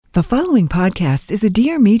The following podcast is a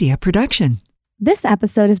Dear Media production. This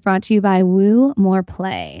episode is brought to you by Woo More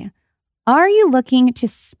Play. Are you looking to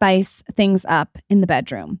spice things up in the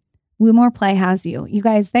bedroom? Woo More Play has you. You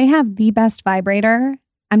guys, they have the best vibrator.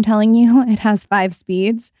 I'm telling you, it has 5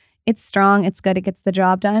 speeds. It's strong, it's good, it gets the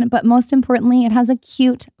job done. But most importantly, it has a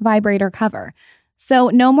cute vibrator cover. So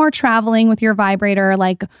no more traveling with your vibrator,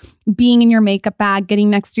 like being in your makeup bag, getting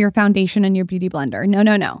next to your foundation and your beauty blender.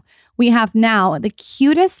 No. We have now the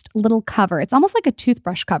cutest little cover. It's almost like a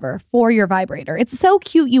toothbrush cover for your vibrator. It's so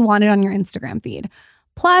cute you want it on your Instagram feed.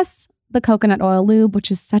 Plus the coconut oil lube, which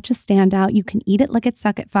is such a standout. You can eat it, lick it,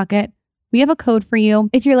 suck it, fuck it. We have a code for you.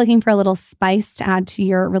 If you're looking for a little spice to add to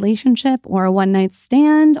your relationship or a one-night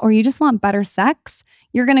stand, or you just want better sex,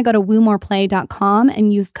 you're going to go to woomoreplay.com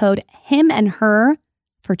and use code HIMANDHER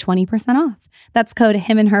for 20% off. That's code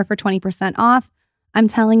HIMANDHER for 20% off. I'm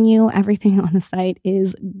telling you, everything on the site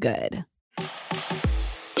is good.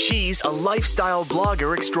 She's a lifestyle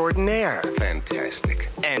blogger extraordinaire. Fantastic.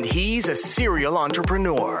 And he's a serial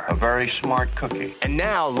entrepreneur. A very smart cookie. And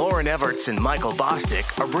now Lauren Everts and Michael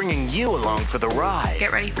Bosstick are bringing you along for the ride.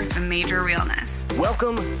 Get ready for some major realness.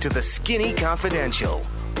 Welcome to the Skinny Confidential.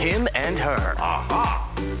 Him and Her. Aha!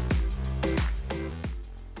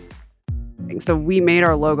 So we made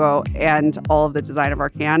our logo and all of the design of our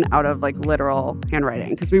can out of like literal handwriting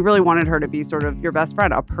because we really wanted her to be sort of your best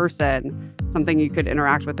friend, a person, something you could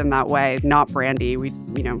interact with in that way, not brandy. We,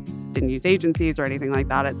 didn't use agencies or anything like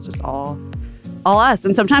that. It's just all us.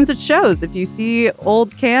 And sometimes it shows. If you see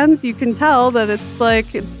old cans, you can tell that it's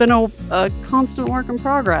like it's been a constant work in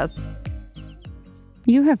progress.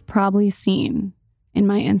 You have probably seen in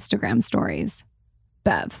my Instagram stories,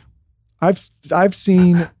 Bev. I've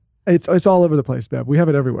seen it's all over the place, Bev. We have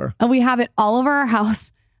it everywhere. And we have it all over our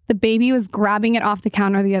house. The baby was grabbing it off the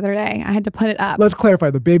counter the other day. I had to put it up. Let's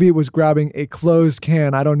clarify. The baby was grabbing a closed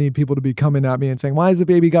can. I don't need people to be coming at me and saying, why has the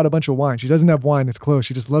baby got a bunch of wine? She doesn't have wine. It's closed.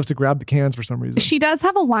 She just loves to grab the cans for some reason. She does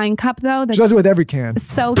have a wine cup, though. She does it with every can.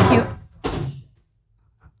 So cute.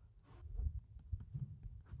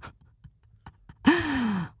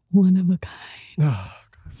 One of a kind.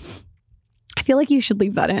 I feel like you should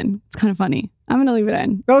leave that in. It's kind of funny. I'm going to leave it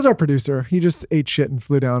in. That was our producer. He just ate shit and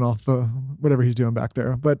flew down off the whatever he's doing back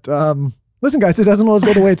there. But listen, guys, it doesn't always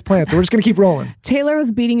go the way it's planned. So we're just going to keep rolling. Taylor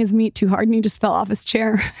was beating his meat too hard and he just fell off his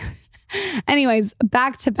chair. Anyways,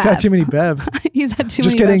 back to Bev. He's had too many Bevs. He's had too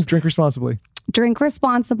just many kidding. Bevs. Drink responsibly. Drink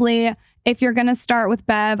responsibly. If you're going to start with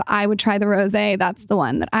Bev, I would try the rosé. That's the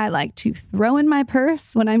one that I like to throw in my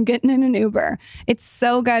purse when I'm getting in an Uber. It's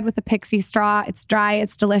so good with the pixie straw. It's dry.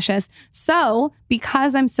 It's delicious. So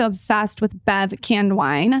because I'm so obsessed with Bev canned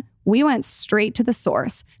wine, we went straight to the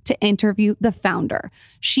source to interview the founder.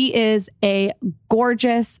 She is a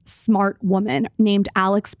gorgeous, smart woman named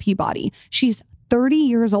Alix Peabody. She's 30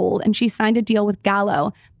 years old and she signed a deal with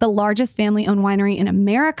Gallo, the largest family-owned winery in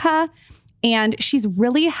America. And she's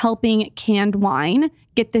really helping canned wine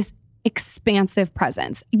get this expansive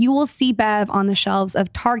presence. You will see Bev on the shelves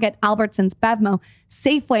of Target, Albertsons, Bevmo,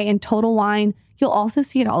 Safeway, and Total Wine. You'll also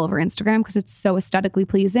see it all over Instagram because it's so aesthetically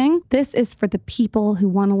pleasing. This is for the people who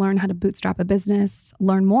want to learn how to bootstrap a business,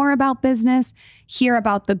 learn more about business, hear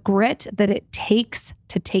about the grit that it takes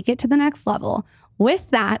to take it to the next level. With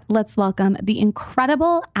that, let's welcome the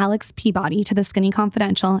incredible Alix Peabody to the Skinny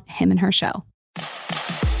Confidential, Him and Her show.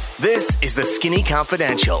 This is the Skinny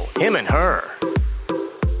Confidential. Him and Her.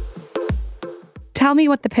 Tell me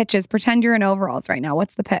what the pitch is. Pretend you're in overalls right now.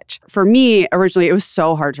 What's the pitch? For me, originally, it was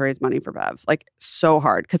so hard to raise money for Bev. Like, so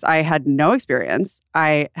hard. Because I had no experience.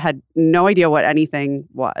 I had no idea what anything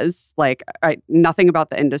was. Like, nothing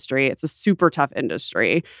about the industry. It's a super tough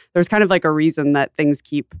industry. There's kind of like a reason that things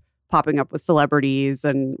keep popping up with celebrities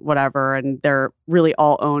and whatever. And they're really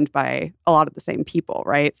all owned by a lot of the same people,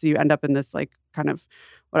 right? So you end up in this like kind of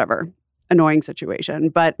whatever, annoying situation.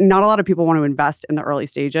 But not a lot of people want to invest in the early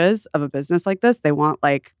stages of a business like this. They want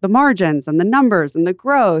like the margins and the numbers and the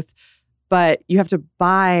growth, but you have to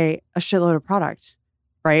buy a shitload of product,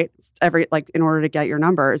 right? In order to get your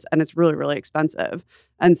numbers. And it's really, really expensive.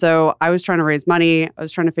 And so I was trying to raise money. I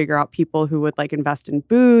was trying to figure out people who would like invest in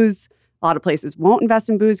booze. A lot of places won't invest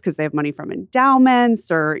in booze because they have money from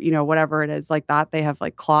endowments or, whatever it is like that. They have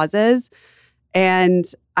like clauses. And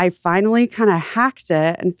I finally kind of hacked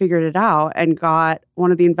it and figured it out and got one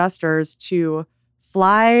of the investors to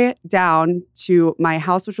fly down to my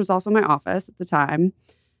house, which was also my office at the time.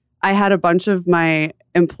 I had a bunch of my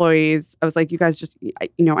employees. I was like, you guys just,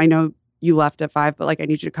 I know you left at 5, but like, I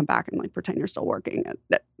need you to come back and like pretend you're still working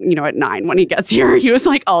at 9 when he gets here. He was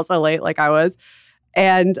like also late like I was.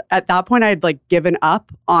 And at that point, I had like given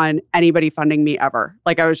up on anybody funding me ever.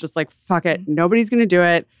 Like I was just like, fuck it. Nobody's going to do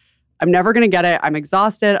it. I'm never going to get it. I'm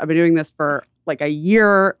exhausted. I've been doing this for like a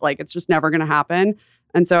year. Like it's just never going to happen.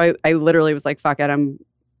 And so I literally was like, fuck it. I'm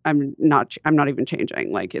not even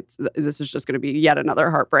changing. Like this is just going to be yet another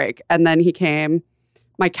heartbreak. And then he came,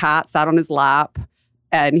 my cat sat on his lap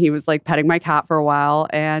and he was like petting my cat for a while.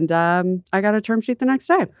 And I got a term sheet the next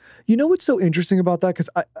day. You know what's so interesting about that? Because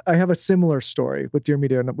I have a similar story with Dear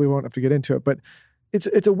Media, and we won't have to get into it, but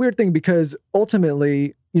it's a weird thing because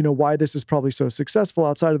ultimately, you know, why this is probably so successful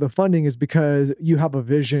outside of the funding is because you have a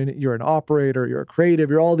vision, you're an operator, you're a creative,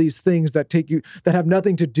 you're all these things that that have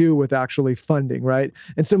nothing to do with actually funding, right?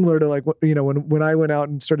 And similar to like, you know, when I went out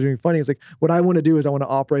and started doing funding, it's like, what I want to do is I want to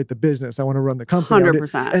operate the business. I want to run the company.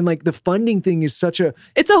 100%. And like the funding thing is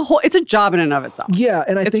it's a job in and of itself. Yeah.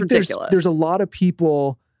 And I think ridiculous. there's a lot of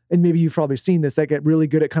people, and maybe you've probably seen this, that get really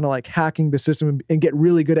good at kind of like hacking the system and get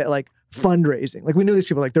really good at like fundraising. Like we know these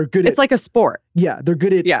people, like they're good It's like a sport. Yeah, they're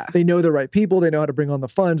good at, they know the right people, they know how to bring on the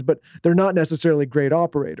funds, but they're not necessarily great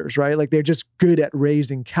operators, right? Like they're just good at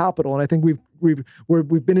raising capital. And I think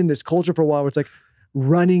we've been in this culture for a while where it's like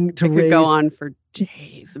running to raise. Could go on for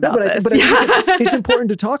days about this. But I think it's important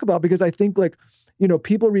to talk about because I think like, you know,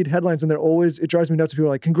 people read headlines and it drives me nuts. People are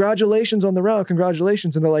like, congratulations on the round,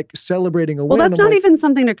 congratulations. And they're like celebrating a win. Well, that's not even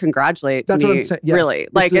something to congratulate. That's what I'm saying. Yes. Really.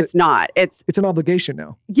 Like it's not. It's an obligation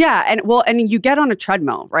now. Yeah. And you get on a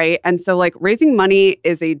treadmill, right? And so like raising money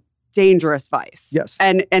is a dangerous vice. Yes.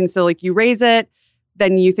 And so like you raise it,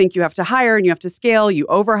 then you think you have to hire and you have to scale, you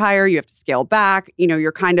overhire, you have to scale back. You know,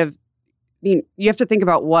 you're kind of, you have to think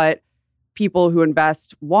about what people who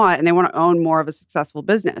invest want, and they want to own more of a successful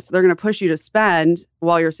business. So they're going to push you to spend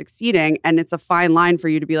while you're succeeding. And it's a fine line for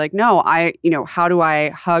you to be like, no, how do I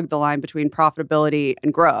hug the line between profitability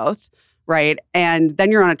and growth, right? And then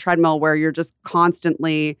you're on a treadmill where you're just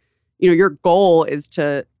constantly, you know, your goal is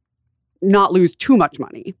to not lose too much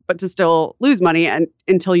money, but to still lose money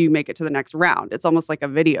until you make it to the next round. It's almost like a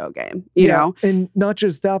video game, you know? And not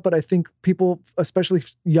just that, but I think people, especially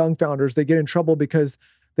young founders, they get in trouble because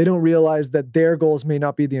they don't realize that their goals may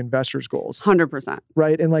not be the investors' goals. 100%.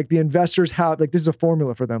 Right? And like the investors have, like this is a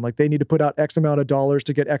formula for them. Like they need to put out X amount of dollars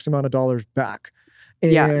to get X amount of dollars back.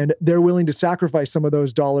 And they're willing to sacrifice some of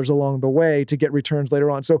those dollars along the way to get returns later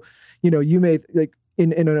on. So, you know, you may like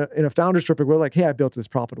in a founder's trip, we're like, hey, I built this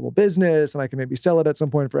profitable business and I can maybe sell it at some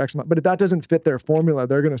point for X amount. But if that doesn't fit their formula,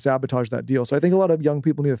 they're going to sabotage that deal. So I think a lot of young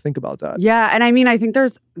people need to think about that. Yeah. And I mean, I think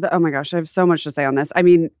oh my gosh, I have so much to say on this. I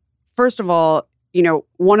mean, first of all, you know,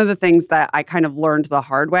 one of the things that I kind of learned the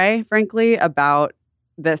hard way, frankly, about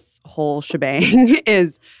this whole shebang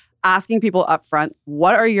is asking people up front,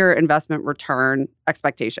 what are your investment return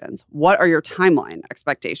expectations? What are your timeline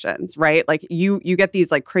expectations, right? Like you get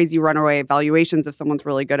these like crazy runaway valuations if someone's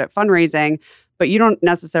really good at fundraising, but you don't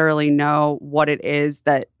necessarily know what it is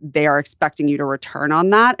that they are expecting you to return on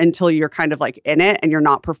that until you're kind of like in it and you're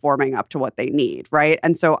not performing up to what they need, right?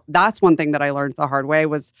 And so that's one thing that I learned the hard way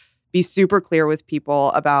was be super clear with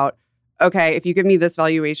people about, okay, if you give me this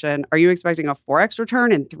valuation, are you expecting a 4X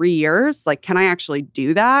return in 3 years? Like, can I actually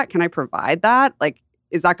do that? Can I provide that? Like,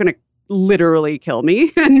 is that going to literally kill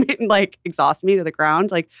me and like exhaust me to the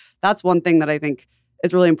ground? Like, that's one thing that I think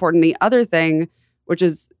is really important. The other thing, which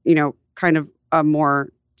is, you know, kind of a more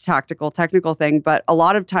technical thing, but a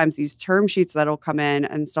lot of times these term sheets that'll come in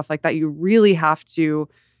and stuff like that, you really have to,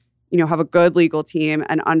 you know, have a good legal team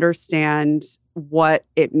and understand what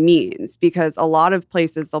it means, because a lot of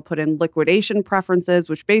places they'll put in liquidation preferences,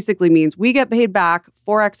 which basically means we get paid back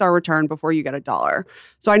 4x our return before you get $1.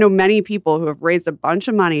 So I know many people who have raised a bunch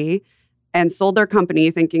of money and sold their company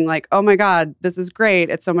thinking like, oh my God, this is great.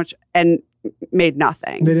 It's so much, and made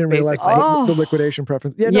nothing. They didn't realize the liquidation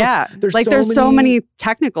preference. There's so many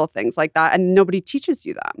technical things like that and nobody teaches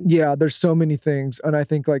you them. Yeah, there's so many things. And I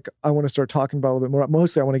think like I want to start talking about a little bit more.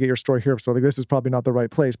 Mostly I want to get your story here. So like this is probably not the right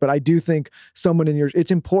place, but I do think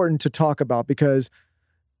it's important to talk about because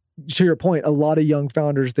to your point, a lot of young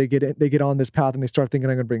founders, they get on this path and they start thinking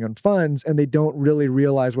I'm going to bring on funds and they don't really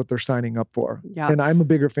realize what they're signing up for. Yeah. And I'm a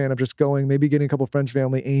bigger fan of just going, maybe getting a couple of friends,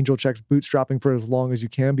 family, angel checks, bootstrapping for as long as you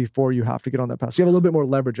can before you have to get on that path. So you have a little bit more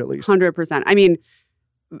leverage at least. 100%. I mean,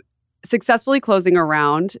 successfully closing a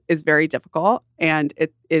round is very difficult and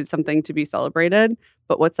it is something to be celebrated.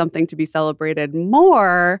 But what's something to be celebrated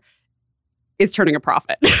more is turning a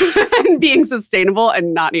profit and being sustainable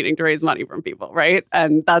and not needing to raise money from people, right?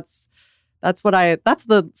 And that's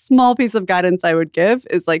the small piece of guidance I would give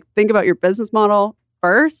is like, think about your business model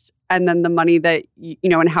first and then the money that, you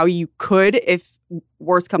know, and how you could, if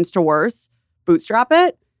worse comes to worse, bootstrap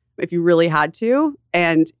it. if you really had to.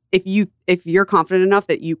 And if you're confident enough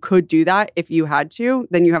that you could do that if you had to,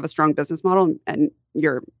 then you have a strong business model and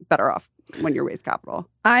you're better off when you raise capital.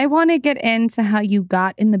 I want to get into how you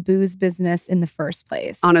got in the booze business in the first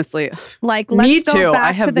place. Honestly. Like, Me let's go too. back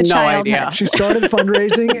I have to the no childhood. idea. She started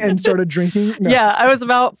fundraising and started drinking. No. Yeah, I was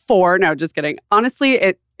about 4. No, just kidding. Honestly,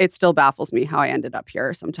 it still baffles me how I ended up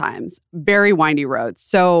here sometimes. Very windy roads.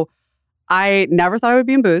 So I never thought I would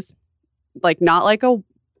be in booze. Like not like a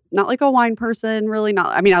wine person, really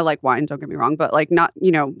not. I mean, I like wine, don't get me wrong, but like not,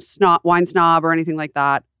 wine snob or anything like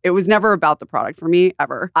that. It was never about the product for me,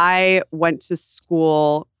 ever. I went to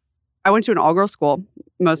an all-girls school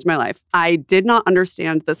most of my life. I did not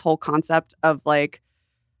understand this whole concept of like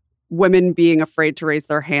women being afraid to raise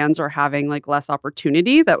their hands or having like less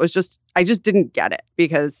opportunity. I just didn't get it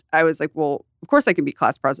because I was like, well, of course I can be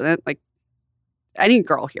class president. Like any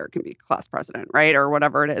girl here can be class president, right? Or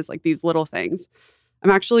whatever it is, like these little things. I'm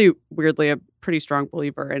actually weirdly a pretty strong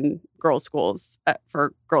believer in girls' schools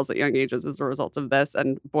for girls at young ages as a result of this,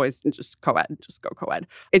 and boys just go co-ed.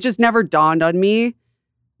 It just never dawned on me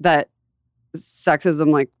that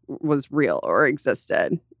sexism like was real or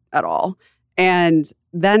existed at all. And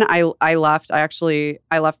then I left. I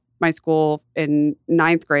left my school in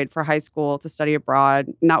 9th grade for high school to study abroad.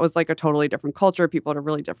 And that was like a totally different culture. People had a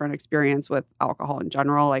really different experience with alcohol in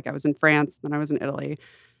general. Like I was in France, then I was in Italy.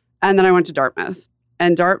 And then I went to Dartmouth.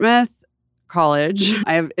 And Dartmouth College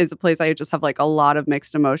is a place I just have like a lot of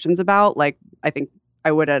mixed emotions about. Like I think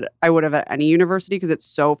I would have at any university because it's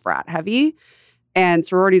so frat heavy. And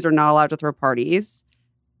sororities are not allowed to throw parties.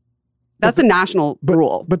 That's a national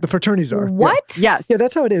rule. But the fraternities are. What? Yeah. Yes. Yeah,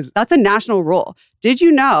 that's how it is. That's a national rule. Did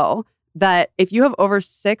you know that if you have over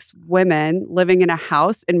 6 women living in a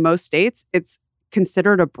house in most states, it's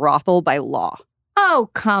considered a brothel by law? Oh,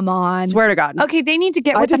 come on. Swear to God. Okay, they need to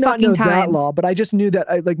get I with the did not fucking know times. that law, but I just knew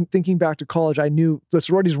that, thinking back to college, I knew the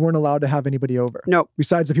sororities weren't allowed to have anybody over. Nope.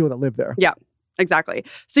 Besides the people that live there. Yeah, exactly.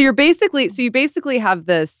 So you basically have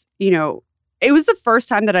this, it was the first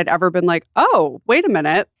time that I'd ever been like, oh, wait a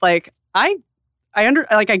minute. Like I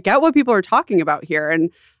get what people are talking about here.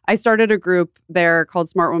 And I started a group there called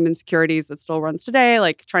Smart Women Securities that still runs today,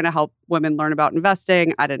 like trying to help women learn about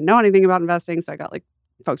investing. I didn't know anything about investing. So I got like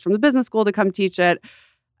folks from the business school to come teach it.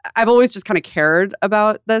 I've always just kind of cared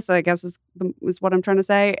about this, I guess is what I'm trying to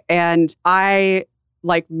say. And I,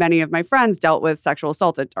 like many of my friends, dealt with sexual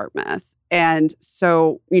assault at Dartmouth. And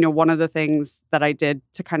so, one of the things that I did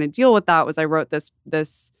to kind of deal with that was I wrote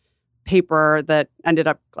this paper that ended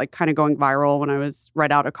up like kind of going viral when I was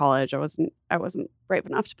right out of college. I wasn't brave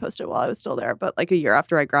enough to post it while I was still there, but like a year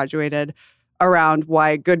after I graduated, around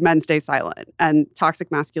why good men stay silent and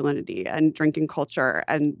toxic masculinity and drinking culture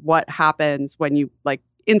and what happens when you like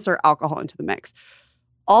insert alcohol into the mix.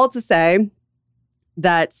 All to say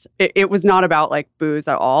that it was not about like booze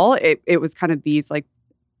at all. It was kind of these like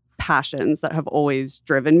passions that have always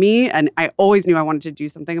driven me. And I always knew I wanted to do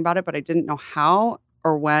something about it, but I didn't know how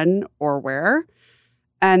or when or where.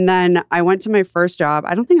 And then I went to my first job.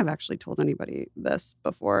 I don't think I've actually told anybody this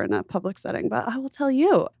before in a public setting, but I will tell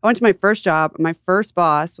you. I went to my first job. My first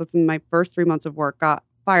boss, within my first 3 months of work, got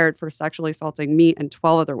fired for sexually assaulting me and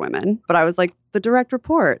 12 other women. But I was like the direct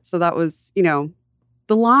report. So that was,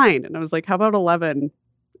 the line. And I was like, how about 11?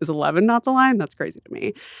 Is 11 not the line? That's crazy to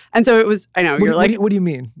me. And so it was, I know, What do you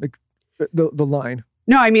mean? Like the line?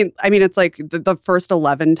 No, I mean, it's like the first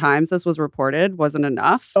 11 times this was reported wasn't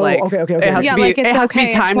enough. Oh, like, okay. It has to be, it has to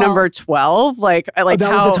be time number 12. Like that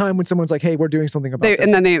how was the time when someone's like, "Hey, we're doing something about this,"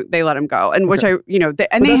 and then they let him go. And which Okay. they But they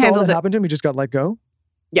that's all handled that it. happened to him. He just got let go.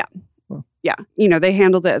 Yeah. Wow. Yeah. They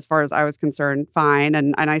handled it as far as I was concerned fine,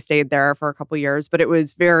 and I stayed there for a couple of years. But it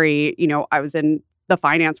was very, I was in the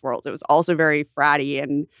finance world. It was also very fratty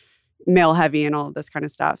and male heavy and all of this kind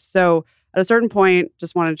of stuff. So at a certain point,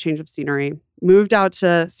 just wanted a change of scenery. Moved out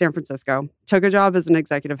to San Francisco, took a job as an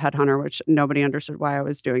executive headhunter, which nobody understood why I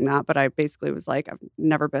was doing that. But I basically was like, I've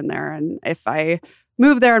never been there. And if I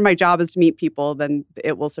move there and my job is to meet people, then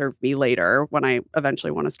it will serve me later when I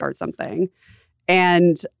eventually want to start something.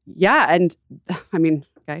 And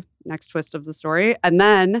okay, next twist of the story. And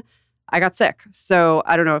then I got sick. So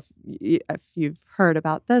I don't know if you've heard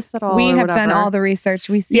about this at all. We or have whatever. done all the research.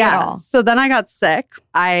 We see it all. So then I got sick.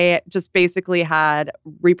 I just basically had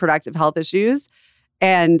reproductive health issues,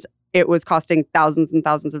 and it was costing thousands and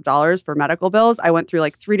thousands of dollars for medical bills. I went through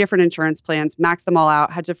like 3 different insurance plans, maxed them all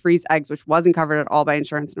out, had to freeze eggs, which wasn't covered at all by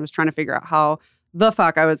insurance. And I was trying to figure out how the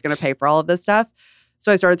fuck I was going to pay for all of this stuff.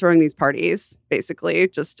 So I started throwing these parties, basically,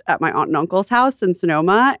 just at my aunt and uncle's house in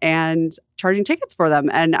Sonoma and charging tickets for them.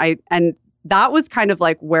 And that was kind of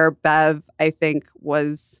like where Bev, I think,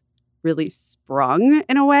 was really sprung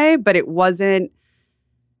in a way, but it wasn't,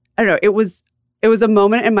 I don't know, it was a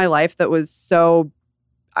moment in my life that was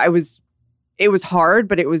it was hard,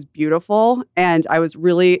 but it was beautiful. And it was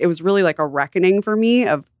really like a reckoning for me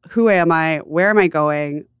of who am I? Where am I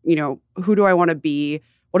going? Who do I want to be?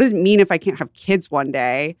 What does it mean if I can't have kids one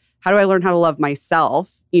day? How do I learn how to love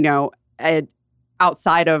myself, and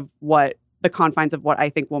outside of what the confines of what I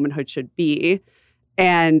think womanhood should be?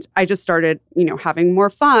 And I just started, having more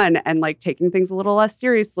fun and like taking things a little less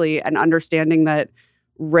seriously and understanding that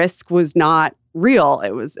risk was not real.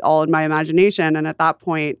 It was all in my imagination. And at that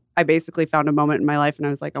point, I basically found a moment in my life and I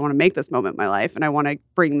was like, I want to make this moment in my life. And I want to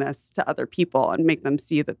bring this to other people and make them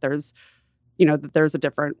see that there's a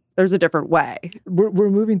different way. We're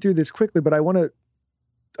moving through this quickly, but I want to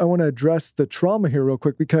address the trauma here real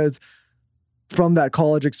quick, because from that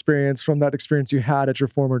college experience, from that experience you had at your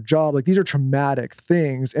former job, like these are traumatic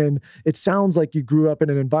things. And it sounds like you grew up in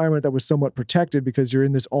an environment that was somewhat protected because you're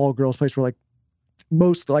in this all girls place where like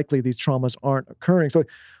most likely these traumas aren't occurring. So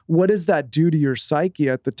what does that do to your psyche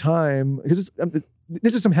at the time? Because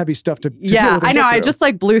this is some heavy stuff to deal with. I know. I just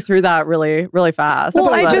like blew through that really, really fast.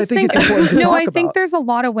 Well, I just think it's important to talk about. I think there's a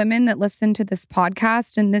lot of women that listen to this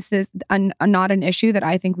podcast, and this is not an issue that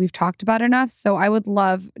I think we've talked about enough. So I would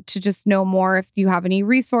love to just know more if you have any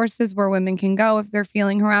resources where women can go if they're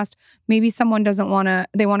feeling harassed. Maybe someone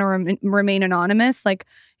they want to remain anonymous. Like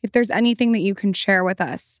if there's anything that you can share with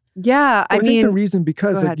us. Yeah. I think the reason,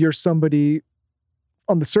 because like, you're somebody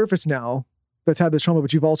on the surface now that's had this trauma,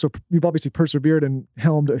 but you've obviously persevered and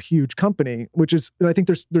helmed a huge company, which is, and I think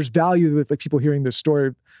there's value with like people hearing this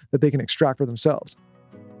story that they can extract for themselves.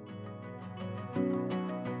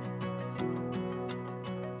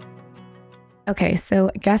 Okay,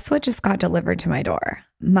 so guess what just got delivered to my door?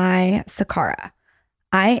 My Sakara.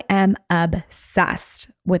 I am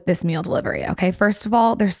obsessed with this meal delivery. Okay, first of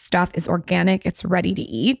all, their stuff is organic. It's ready to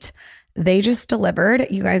eat. They just delivered,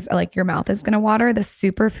 you guys, like your mouth is going to water, the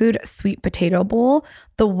superfood sweet potato bowl,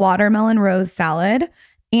 the watermelon rose salad,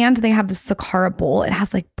 and they have the Sakara bowl. It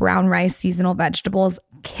has like brown rice, seasonal vegetables,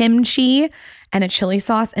 kimchi, and a chili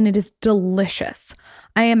sauce, and it is delicious.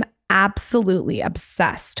 I am absolutely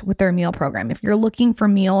obsessed with their meal program. If you're looking for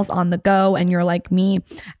meals on the go and you're like me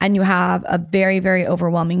and you have a very, very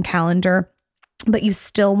overwhelming calendar, but you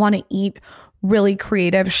still want to eat really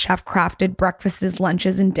creative chef-crafted breakfasts,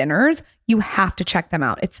 lunches, and dinners, you have to check them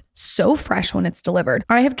out. It's so fresh when it's delivered.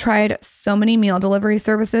 I have tried so many meal delivery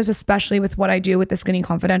services, especially with what I do with the Skinny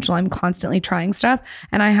Confidential. I'm constantly trying stuff.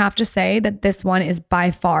 And I have to say that this one is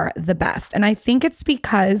by far the best. And I think it's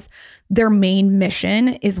because their main mission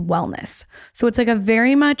is wellness. So it's like a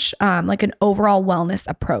very much like an overall wellness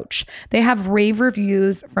approach. They have rave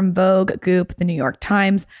reviews from Vogue, Goop, the New York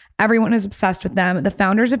Times. Everyone is obsessed with them. The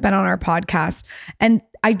founders have been on our podcast. And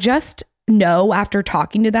I just know after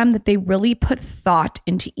talking to them that they really put thought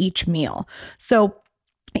into each meal. So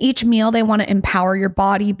each meal, they want to empower your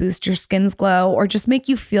body, boost your skin's glow, or just make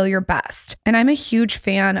you feel your best. And I'm a huge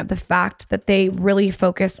fan of the fact that they really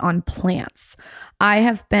focus on plants. I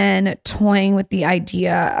have been toying with the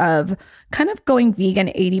idea of kind of going vegan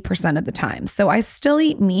 80% of the time. So I still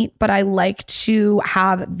eat meat, but I like to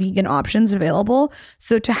have vegan options available.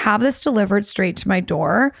 So to have this delivered straight to my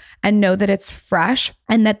door and know that it's fresh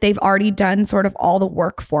and that they've already done sort of all the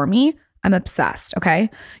work for me, I'm obsessed,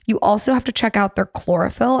 okay? You also have to check out their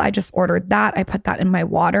chlorophyll. I just ordered that. I put that in my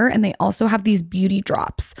water, and they also have these beauty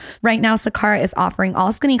drops. Right now, Sakara is offering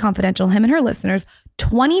all Skinny Confidential, him and her listeners,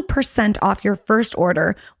 20% off your first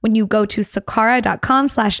order when you go to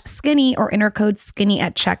sakara.com/skinny or enter code skinny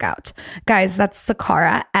at checkout. Guys, that's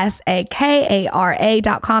Sakara,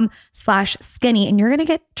 SAKARA.com/skinny, and you're going to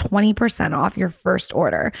get 20% off your first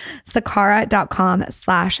order.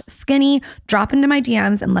 Sakara.com/skinny. Drop into my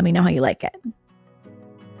DMs and let me know how you like it.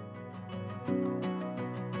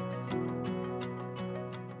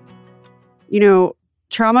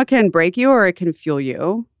 Trauma can break you or it can fuel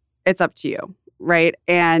you. It's up to you. Right.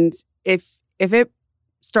 And if it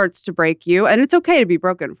starts to break you, and it's okay to be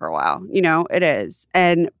broken for a while, it is.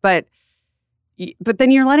 But then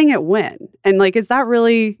you're letting it win. And like, is that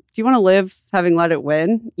really, do you want to live having let it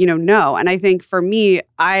win? No. And I think for me,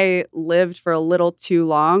 I lived for a little too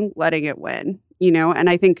long letting it win, and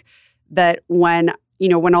I think that when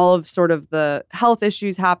all of sort of the health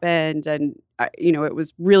issues happened and, it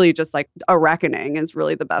was really just like a reckoning is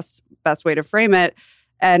really the best way to frame it.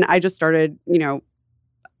 And I just started, I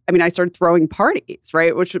started throwing parties,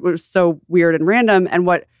 right? Which was so weird and random. And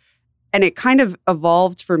it kind of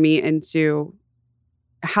evolved for me into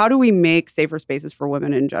how do we make safer spaces for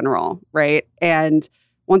women in general, right? And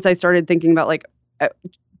once I started thinking about like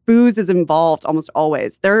booze is involved almost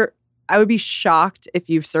always. I would be shocked if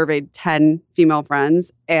you surveyed 10 female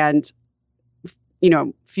friends and,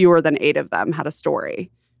 fewer than 8 of them had a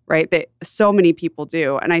story, right? So many people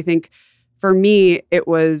do. And I think for me, it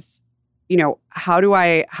was, how do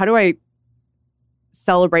I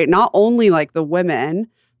celebrate not only like the women,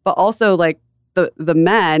 but also like the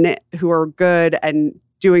men who are good and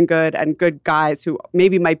doing good and good guys who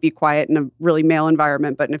maybe might be quiet in a really male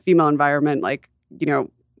environment, but in a female environment, like,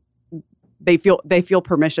 they feel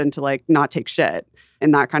permission to like not take shit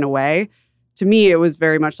in that kind of way. To me, it was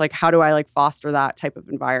very much like, how do I like foster that type of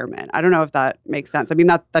environment? I don't know if that makes sense. I mean,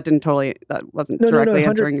 that wasn't directly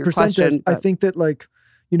answering your question. I think that like,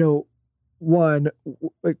 one,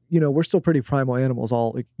 like, we're still pretty primal animals,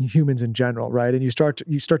 all like humans in general, right? And you start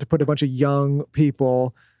to put a bunch of young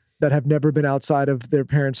people that have never been outside of their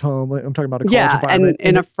parents' home. Like, I'm talking about a college environment. And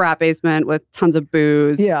in a frat basement with tons of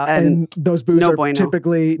booze. Yeah, and those booze are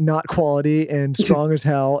typically not quality and strong as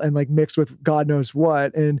hell and like mixed with God knows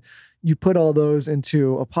what. And you put all those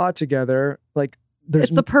into a pot together, like it's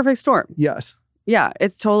the perfect storm. Yes. Yeah,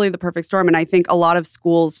 it's totally the perfect storm. And I think a lot of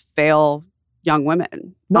schools fail young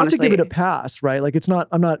women. Not honestly. To give it a pass, right? Like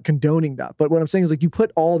I'm not condoning that. But what I'm saying is like you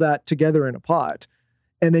put all that together in a pot.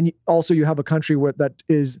 And then you have a country that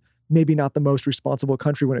is maybe not the most responsible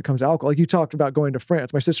country when it comes to alcohol. Like you talked about going to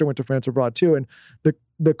France. My sister went to France abroad too. And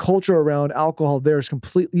the culture around alcohol there is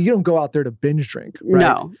completely, you don't go out there to binge drink,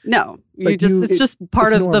 right? No. It's just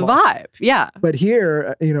part of the vibe. Yeah. But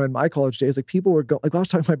here, in my college days, like people were going, like I was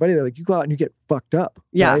talking to my buddy, they're like, you go out and you get fucked up.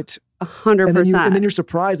 Yeah. Right? 100%. And then you're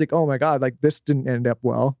surprised, like, oh my God, like this didn't end up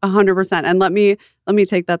well. 100%. And let me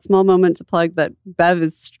take that small moment to plug that Bev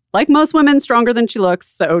is, like most women, stronger than she looks.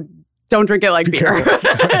 So don't drink it like beer.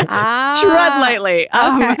 Tread lightly.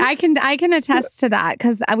 Okay, I can attest to that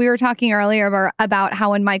because we were talking earlier about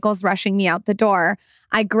how when Michael's rushing me out the door,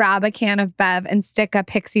 I grab a can of Bev and stick a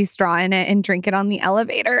pixie straw in it and drink it on the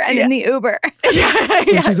elevator and in the Uber.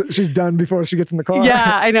 Yeah. She's done before she gets in the car.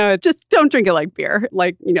 Yeah, I know. Just don't drink it like beer,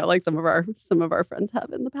 like like some of our friends have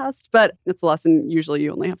in the past. But it's a lesson usually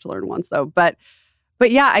you only have to learn once, though. But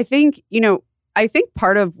yeah, I think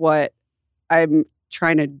part of what I'm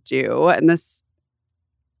trying to do, and this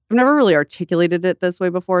I've never really articulated it this way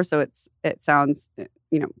before, so it sounds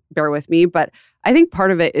bear with me, but I think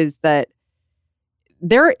part of it is that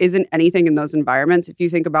there isn't anything in those environments. If you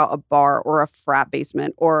think about a bar or a frat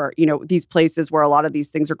basement or these places where a lot of these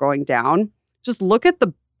things are going down, just look at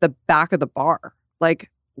the back of the bar. Like,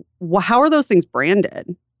 how are those things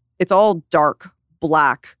branded? It's all dark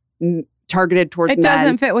black, targeted towards men. It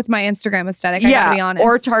doesn't fit with my Instagram aesthetic, I gotta be honest.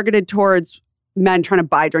 Or targeted towards men trying to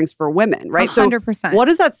buy drinks for women, right? 100%. So what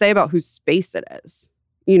does that say about whose space it is?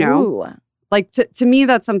 Ooh. Like to me,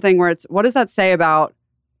 that's something where what does that say about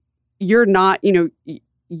you're not,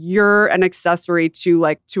 you're an accessory to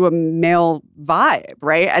a male vibe,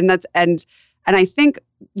 right? And I think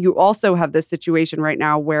you also have this situation right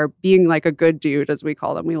now where being like a good dude, as we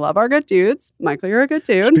call them, we love our good dudes. Michael, you're a good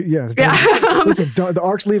dude. Listen, the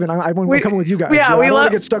ARC's leaving. I'm coming with you guys. Yeah, we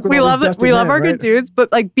love. Get stuck with all these dusty we love men, our right? good dudes,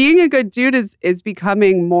 but like being a good dude is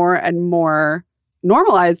becoming more and more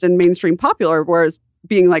normalized and mainstream popular. Whereas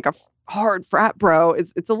being like a hard frat bro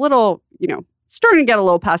it's a little starting to get a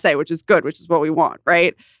little passé, which is good, which is what we want,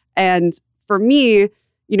 right? And for me,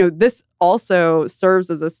 this also serves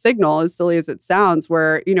as a signal, as silly as it sounds,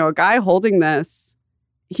 where, a guy holding this,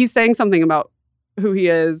 he's saying something about who he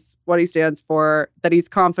is, what he stands for, that he's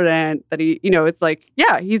confident, that he, it's like,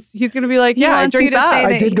 yeah, he's going to be like, I drink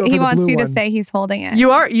that. He wants you to say he's holding it.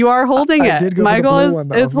 You are holding it. I did go Michael for the blue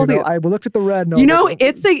one, is holding it. I looked at the red. And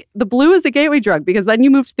the blue is a gateway drug because then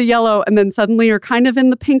you move to the yellow and then suddenly you're kind of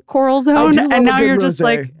in the pink coral zone. And now you're just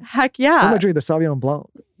like, heck yeah. I'm going to drink the Sauvignon Blanc.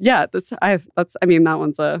 Yeah,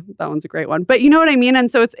 that one's a great one. But you know what I mean?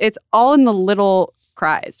 And so it's all in the little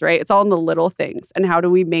cries, right? It's all in the little things. And how do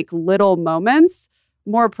we make little moments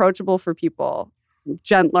more approachable for people,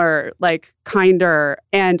 gentler, like kinder?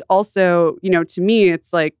 And also, to me,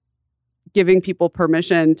 it's like giving people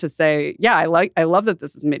permission to say, yeah, I love that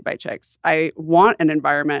this is made by chicks. I want an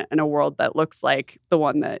environment and a world that looks like the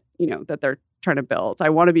one that, that they're trying to build. I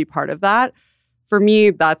want to be part of that. For me,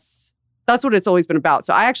 that's what it's always been about.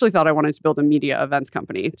 So I actually thought I wanted to build a media events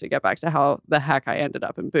company, to get back to how the heck I ended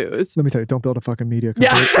up in booze. Let me tell you, don't build a fucking media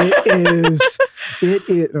company. Yeah. It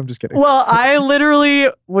is. I'm just kidding. Well, I literally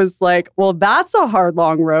was like, well, that's a hard,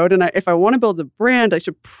 long road. And if I want to build a brand, I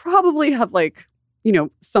should probably have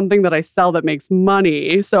something that I sell that makes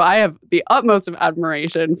money. So I have the utmost of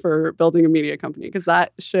admiration for building a media company because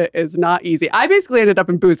that shit is not easy. I basically ended up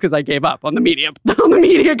in booze because I gave up on the media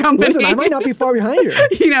company. Listen, I might not be far behind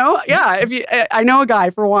you. Yeah. I know a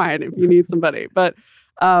guy for wine if you need somebody. But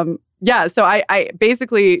Yeah. So I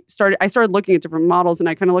basically started looking at different models, and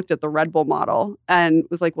I kind of looked at the Red Bull model and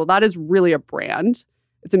was like, well, that is really a brand.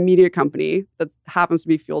 It's a media company that happens to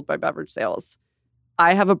be fueled by beverage sales.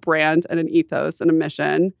 I have a brand and an ethos and a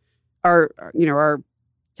mission. Our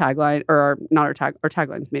tagline, or our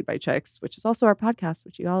tagline's Made by Chicks, which is also our podcast,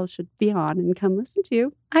 which you all should be on and come listen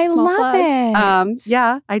to. I love it.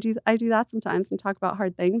 Yeah, I do that sometimes and talk about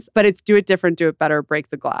hard things. But it's do it different, do it better, break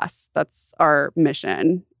the glass. That's our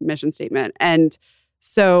mission statement. And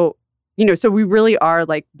so, so we really are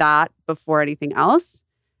like that before anything else.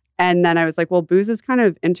 And then I was like, well, booze is kind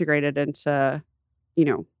of integrated into,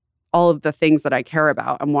 all of the things that I care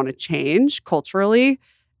about and want to change culturally.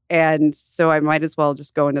 And so I might as well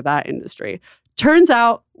just go into that industry. Turns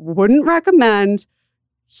out, wouldn't recommend.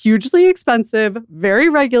 Hugely expensive, very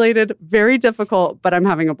regulated, very difficult, but I'm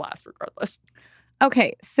having a blast regardless.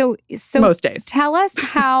 Okay, so most days. Tell us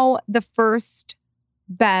how the first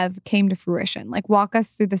Bev came to fruition. Like, walk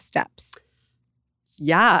us through the steps.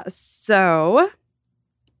 Yeah, so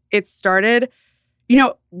it started,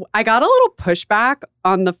 I got a little pushback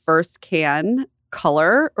on the first can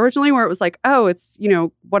color originally, where it was like, oh, it's,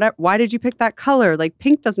 why did you pick that color? Like,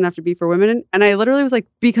 pink doesn't have to be for women. And I literally was like,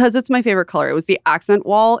 because it's my favorite color. It was the accent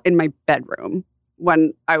wall in my bedroom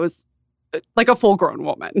when I was like a full grown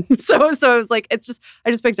woman. So it was like, I just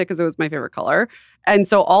picked it because it was my favorite color. And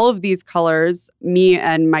so all of these colors, me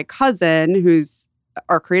and my cousin, who's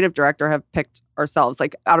our creative director, have picked ourselves,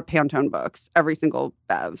 like out of Pantone books, every single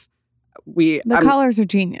Bev. The colors are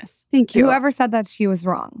genius. Thank you. Whoever said that to you was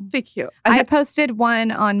wrong. Thank you. I posted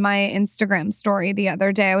one on my Instagram story the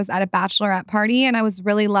other day. I was at a bachelorette party and I was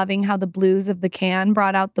really loving how the blues of the can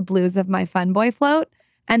brought out the blues of my Fun Boy float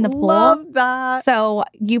and the pool. Love that. So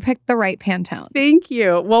you picked the right Pantone. Thank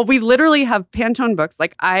you. Well, we literally have Pantone books.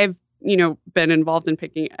 Like, I've, been involved in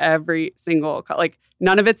picking every single, like,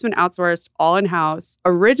 none of it's been outsourced, all in-house.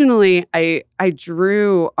 Originally, I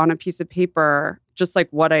drew on a piece of paper just like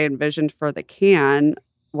what I envisioned for the can,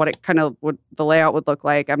 what it kind of the layout would look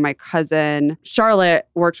like. And my cousin Charlotte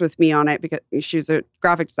worked with me on it because she's a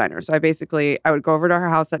graphic designer. So I would go over to her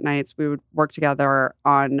house at nights. We would work together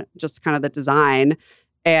on just kind of the design.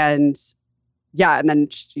 And yeah, and then,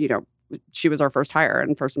 she was our first hire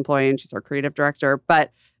and first employee, and she's our creative director.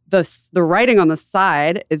 But the writing on the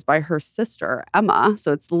side is by her sister, Emma.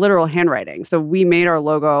 So it's literal handwriting. So we made our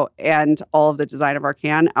logo and all of the design of our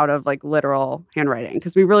can out of like literal handwriting,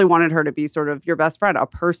 because we really wanted her to be sort of your best friend, a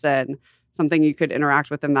person, something you could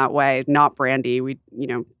interact with in that way, not brandy. We,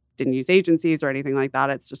 didn't use agencies or anything like that.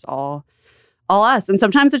 It's just all us. And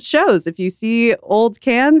sometimes it shows. If you see old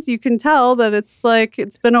cans, you can tell that it's like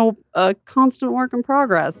it's been a constant work in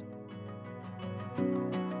progress.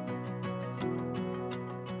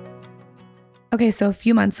 Okay, so a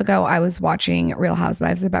few months ago, I was watching Real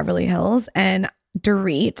Housewives of Beverly Hills, and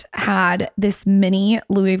Dorit had this mini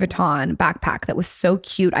Louis Vuitton backpack that was so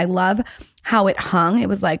cute. I love how it hung. It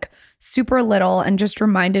was like super little and just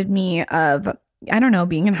reminded me of,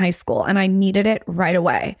 being in high school, and I needed it right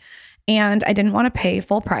away. And I didn't want to pay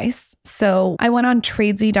full price. So I went on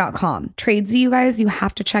Tradesy.com. Tradesy, you guys, you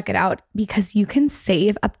have to check it out because you can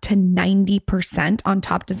save up to 90% on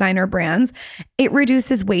top designer brands. It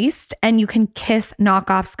reduces waste and you can kiss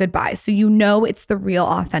knockoffs goodbye. So it's the real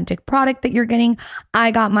authentic product that you're getting. I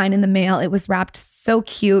got mine in the mail. It was wrapped so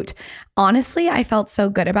cute. Honestly, I felt so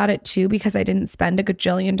good about it too because I didn't spend a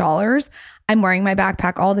gajillion dollars. I'm wearing my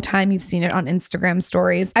backpack all the time. You've seen it on Instagram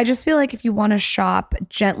stories. I just feel like if you want to shop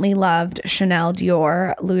gently loved Chanel,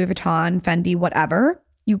 Dior, Louis Vuitton, Fendi, whatever,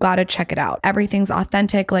 you got to check it out. Everything's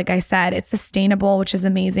authentic. Like I said, it's sustainable, which is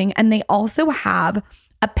amazing. And they also have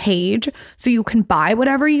a page so you can buy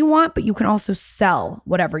whatever you want, but you can also sell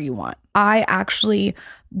whatever you want. I actually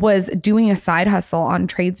was doing a side hustle on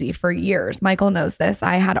Tradesy for years. Michael knows this.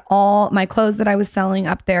 I had all my clothes that I was selling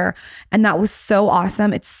up there, and that was so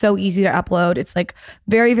awesome. It's so easy to upload. It's like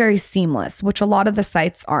very, very seamless, which a lot of the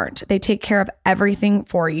sites aren't. They take care of everything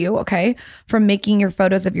for you, okay? From making your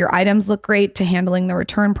photos of your items look great to handling the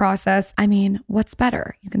return process. I mean, what's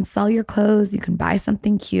better? You can sell your clothes, you can buy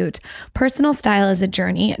something cute. Personal style is a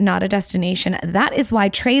journey, not a destination. That is why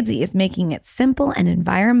Tradesy is making it simple and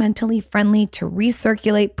environmentally friendly to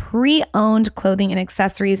recirculate pre-owned clothing and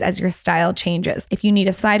accessories as your style changes. If you need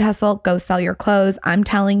a side hustle, go sell your clothes. I'm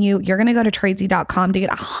telling you, you're going to go to Tradesy.com to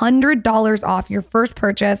get $100 off your first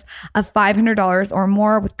purchase of $500 or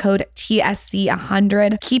more with code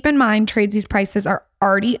TSC100. Keep in mind, Tradesy's prices are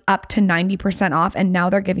already up to 90% off, and now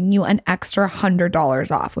they're giving you an extra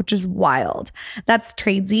 $100 off, which is wild. That's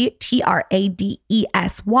Tradesy, TRADESY.com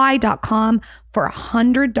for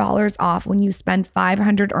 $100 off when you spend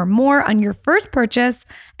 $500 or more on your first purchase,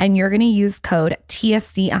 and you're going to use code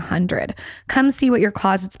TSC100. Come see what your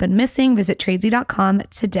closet's been missing. Visit Tradesy.com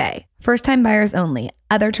today. First-time buyers only.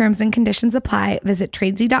 Other terms and conditions apply. Visit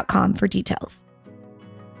Tradesy.com for details.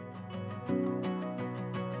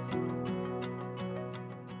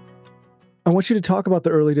 I want you to talk about the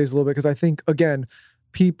early days a little bit, because I think, again,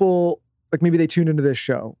 people, like maybe they tune into this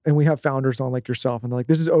show and we have founders on like yourself and they're like,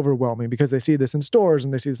 this is overwhelming, because they see this in stores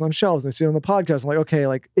and they see this on shelves and they see it on the podcast. And like, okay,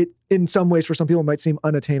 like it in some ways for some people might seem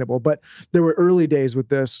unattainable, but there were early days with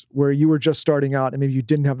this where you were just starting out and maybe you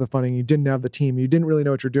didn't have the funding, you didn't have the team, you didn't really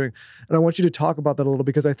know what you're doing. And I want you to talk about that a little,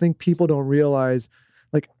 because I think people don't realize,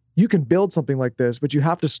 like, you can build something like this, but you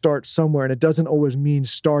have to start somewhere. And it doesn't always mean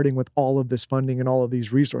starting with all of this funding and all of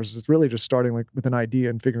these resources. It's really just starting like with an idea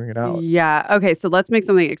and figuring it out. Yeah. Okay. So let's make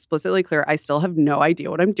something explicitly clear. I still have no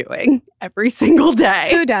idea what I'm doing every single day.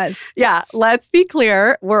 Who does? Yeah. Let's be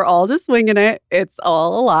clear. We're all just winging it. It's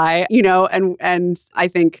all a lie, you know, and I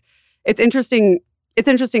think it's interesting. It's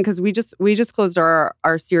interesting because we just closed our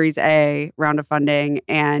Series A round of funding,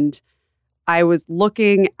 and I was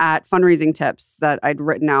looking at fundraising tips that I'd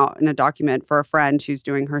written out in a document for a friend who's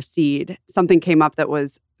doing her seed. Something came up that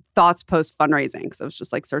was thoughts post fundraising. So I was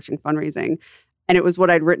just like searching fundraising. And it was what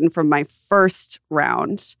I'd written from my first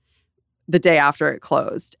round the day after it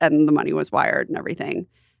closed and the money was wired and everything.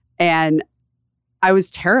 And I was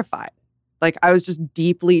terrified. Like, I was just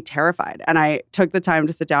deeply terrified. And I took the time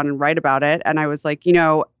to sit down and write about it. And I was like, you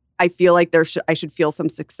know, I feel like I should feel some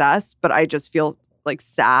success, but I just feel like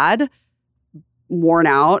sad, worn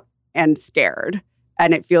out, and scared.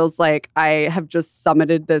 And it feels like I have just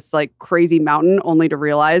summited this like crazy mountain only to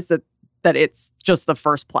realize that it's just the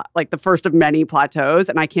first the first of many plateaus,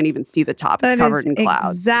 and I can't even see the top. It's covered in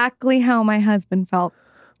clouds. Exactly how my husband felt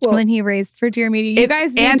when he raised for Dear Media. You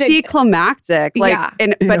guys anticlimactic.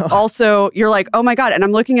 But also you're like, oh my God. And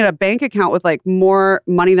I'm looking at a bank account with like more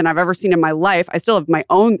money than I've ever seen in my life. I still have my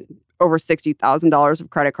own over $60,000 of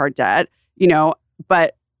credit card debt, you know,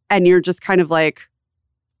 and you're just kind of like,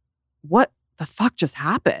 what the fuck just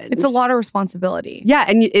happened? It's a lot of responsibility. Yeah.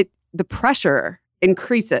 And the pressure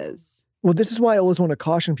increases. Well, this is why I always want to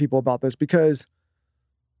caution people about this, because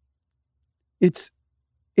it's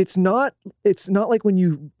not like when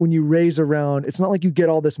you raise a round, it's not like you get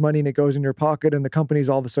all this money and it goes in your pocket and the company's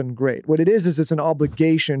all of a sudden great. What it is it's an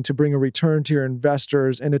obligation to bring a return to your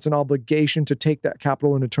investors, and it's an obligation to take that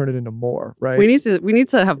capital and to turn it into more, right? We need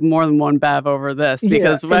to have more than one Bev over this,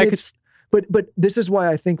 because But this is why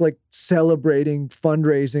I think like celebrating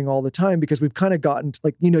fundraising all the time, because we've kind of gotten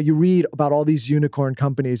like, you know, you read about all these unicorn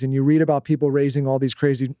companies and you read about people raising all these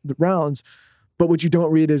crazy rounds, but what you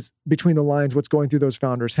don't read is between the lines what's going through those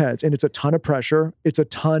founders' heads. And it's a ton of pressure. It's a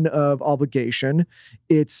ton of obligation.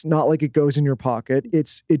 It's not like it goes in your pocket.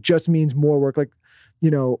 It just means more work. Like, you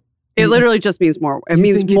know, it literally just means more. It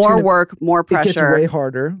means more work, more pressure. It gets way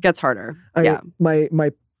harder. Gets harder. Yeah. My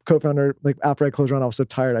co-founder, like after I closed around, I was so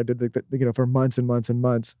tired. I did for months and months and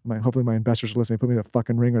months. Hopefully my investors are listening. Put me in the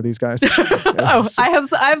fucking ringer, these guys. I have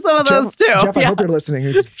some of those too. Jeff, I hope you're listening.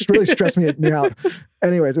 It's really stressed me out.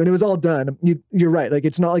 Anyways, when it was all done, you're right. Like,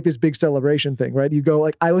 it's not like this big celebration thing, right? You go,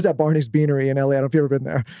 like, I was at Barney's Beanery in LA. I don't know if you've ever been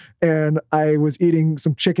there. And I was eating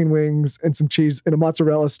some chicken wings and some cheese and a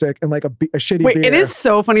mozzarella stick and like a shitty beer. It is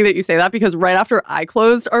so funny that you say that, because right after I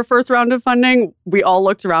closed our first round of funding, we all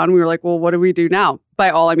looked around and we were like, well, what do we do now? By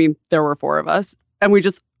all, I mean, there were 4 of us. And we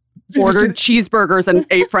just ordered cheeseburgers and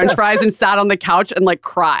ate French fries and sat on the couch and like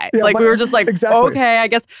cried. Yeah, we were just like, okay, I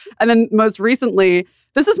guess. And then most recently,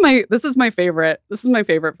 this is my favorite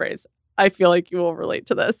phrase. I feel like you will relate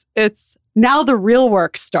to this. It's now the real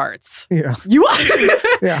work starts. Yeah. You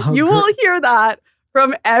will hear that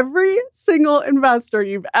from every single investor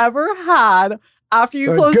you've ever had after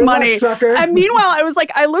you close money. And meanwhile, I was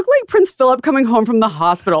like, I look like Prince Philip coming home from the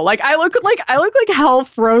hospital. Like, I look like hell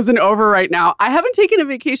frozen over right now. I haven't taken a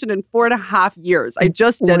vacation in 4.5 years. I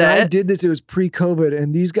just did it. When I did this, it was pre-COVID,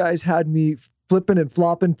 and these guys had me flipping and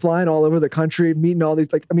flopping, flying all over the country, meeting all these,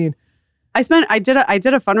 I did a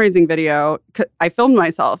fundraising video. I filmed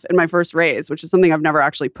myself in my first raise, which is something I've never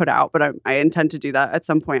actually put out, but I intend to do that at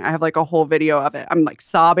some point. I have like a whole video of it. I'm like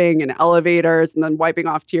sobbing in elevators and then wiping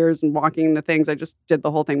off tears and walking into things. I just did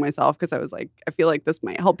the whole thing myself because I was like, I feel like this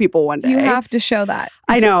might help people one day. You have to show that.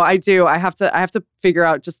 I know, I do. I have to figure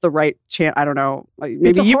out just the right chance. I don't know. Like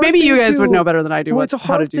maybe you guys would know better than I do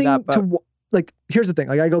how to do that. But like, here's the thing.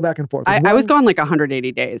 Like, I go back and forth. I was gone like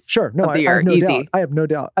 180 days. Sure. No, of the I year. have no Easy. doubt. I have no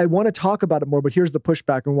doubt. I want to talk about it more, but here's the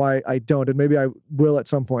pushback and why I don't. And maybe I will at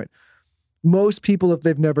some point. Most people, if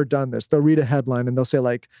they've never done this, they'll read a headline and they'll say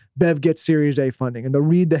like, Bev gets Series A funding, and they'll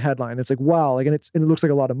read the headline. It's like, wow, like, and it looks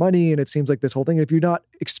like a lot of money, and it seems like this whole thing. And if you're not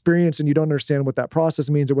experienced and you don't understand what that process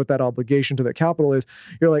means or what that obligation to the capital is,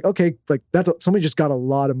 you're like, okay, like somebody just got a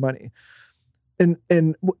lot of money.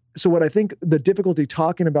 And so what I think the difficulty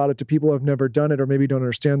talking about it to people who have never done it or maybe don't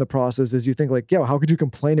understand the process is you think like, yeah, how could you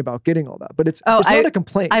complain about getting all that? But it's not a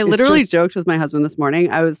complaint. I literally joked with my husband this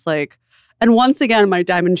morning. I was like, and once again, my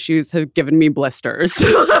diamond shoes have given me blisters.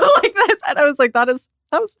 Like that. And I was like, that was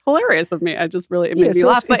hilarious of me. It made me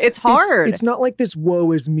laugh. But it's hard. It's not like this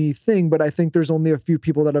woe is me thing, but I think there's only a few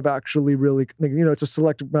people that have actually really, like, it's a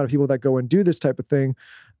select amount of people that go and do this type of thing.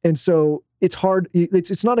 And so it's hard.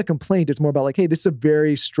 It's not a complaint. It's more about like, hey, this is a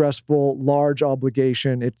very stressful, large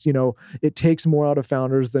obligation. It's, it takes more out of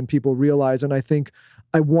founders than people realize. And I think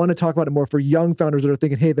I want to talk about it more for young founders that are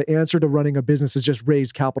thinking, hey, the answer to running a business is just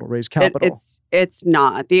raise capital. It's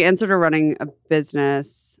not. The answer to running a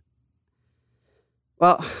business,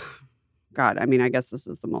 well, God, I mean, I guess this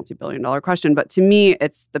is the multi-billion-dollar question, but to me,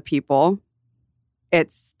 it's the people.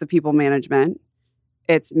 It's the people management.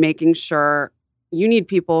 It's making sure you need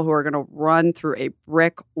people who are going to run through a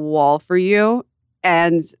brick wall for you.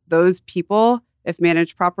 And those people, if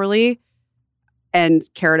managed properly and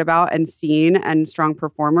cared about and seen and strong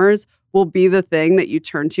performers, will be the thing that you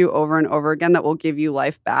turn to over and over again that will give you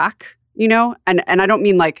life back, And I don't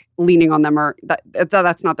mean like leaning on them or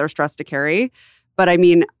that's not their stress to carry. But I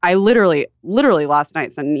mean, I literally last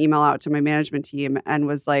night sent an email out to my management team and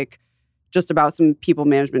was like, just about some people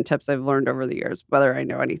management tips I've learned over the years, whether I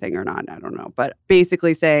know anything or not, I don't know. But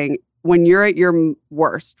basically saying when you're at your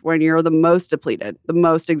worst, when you're the most depleted, the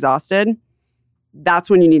most exhausted, that's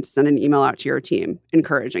when you need to send an email out to your team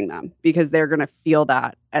encouraging them because they're going to feel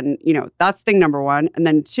that. And, that's thing number one. And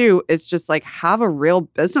then two is just like have a real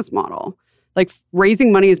business model. Like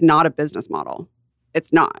raising money is not a business model.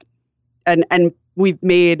 It's not. And we've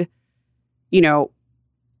made,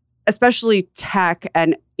 especially tech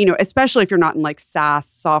and, especially if you're not in like SaaS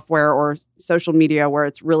software or social media where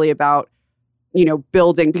it's really about,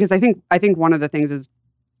 building. Because I think one of the things is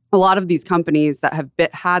a lot of these companies that have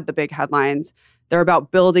had the big headlines, they're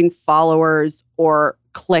about building followers or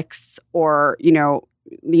clicks or,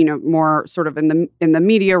 more sort of in the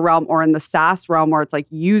media realm or in the SaaS realm where it's like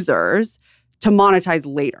users to monetize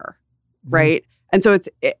later, right? And so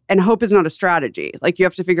and hope is not a strategy. Like you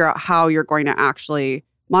have to figure out how you're going to actually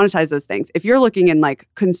monetize those things. If you're looking in like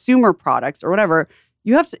consumer products or whatever,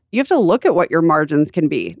 you have to look at what your margins can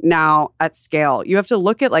be now at scale. You have to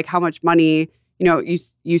look at like how much money,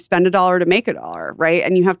 you spend $1 to make $1, right?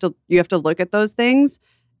 And you have to look at those things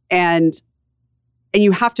and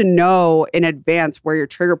you have to know in advance where your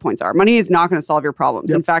trigger points are. Money is not going to solve your problems.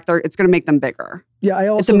 Yep. In fact, it's going to make them bigger. Yeah, I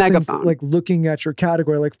also it's a megaphone. Think, like looking at your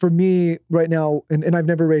category, like for me right now, and I've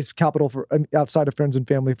never raised capital for outside of friends and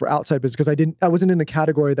family for outside business because I wasn't in a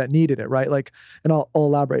category that needed it, right? Like, and I'll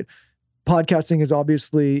elaborate. Podcasting is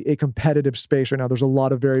obviously a competitive space right now. There's a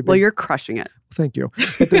lot of very big... Well, you're crushing it. Thank you.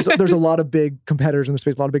 But there's a lot of big competitors in the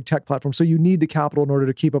space, a lot of big tech platforms. So you need the capital in order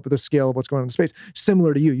to keep up with the scale of what's going on in the space.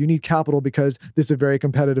 Similar to you need capital because this is a very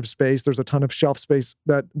competitive space. There's a ton of shelf space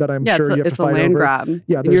that I'm sure you have to fight over. It's a land grab.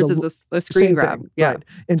 Yeah, yours is a screen grab. Thing, yeah. Right.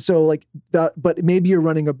 And so like that, but maybe you're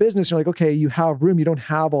running a business. You're like, okay, you have room. You don't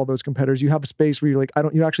have all those competitors. You have a space where you're like,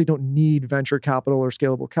 you actually don't need venture capital or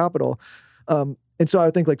scalable capital. And so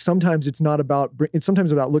I think like sometimes it's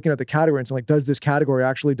sometimes about looking at the category and saying like, does this category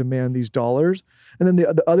actually demand these dollars? And then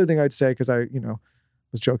the other thing I'd say, because I,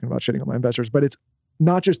 was joking about shitting on my investors, but it's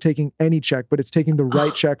not just taking any check, but it's taking the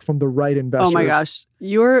right check from the right investors. Oh my gosh.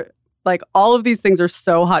 You're like, all of these things are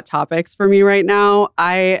so hot topics for me right now.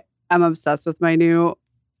 I am obsessed with my new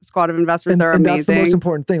squad of investors. They're amazing. And that's the most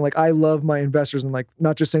important thing. Like I love my investors and like,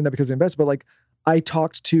 not just saying that because they invest, but like I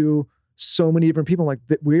talked to so many different people. I'm like,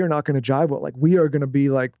 that we are not going to jive well. Like we are going to be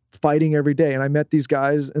like fighting every day. And I met these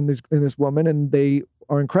guys and this woman, and they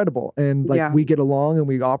are incredible. And like we get along and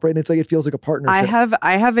we operate. And it's like it feels like a partnership.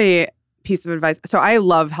 I have a piece of advice. So I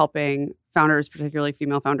love helping founders, particularly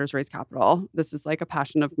female founders, raise capital. This is like a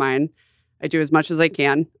passion of mine. I do as much as I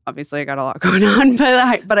can. Obviously, I got a lot going on,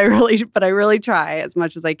 but I really try as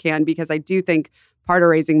much as I can because I do think part of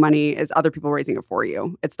raising money is other people raising it for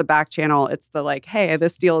you. It's the back channel. It's the like, hey,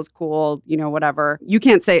 this deal is cool, whatever. You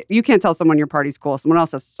can't tell someone your party's cool. Someone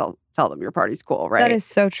else has to tell them your party's cool, right? That is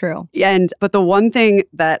so true. But the one thing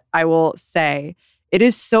that I will say, it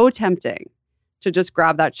is so tempting to just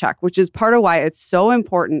grab that check, which is part of why it's so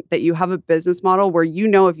important that you have a business model where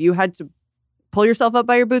if you had to pull yourself up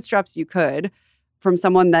by your bootstraps, you could, from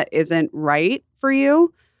someone that isn't right for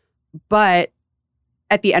you. But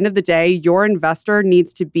at the end of the day, your investor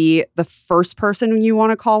needs to be the first person you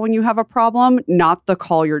want to call when you have a problem, not the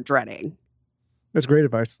call you're dreading. That's great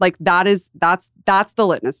advice. Like that's the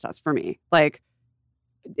litmus test for me. Like,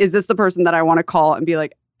 is this the person that I want to call and be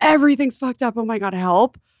like, everything's fucked up, oh my God,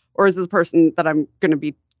 help? Or is this the person that I'm going to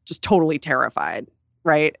be just totally terrified,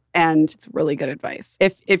 right? And It's really good advice.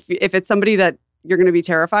 if it's somebody that you're going to be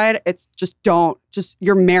terrified, it's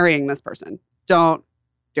you're marrying this person. Don't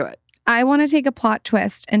do it. I want to take a plot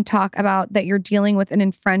twist and talk about that you're dealing with an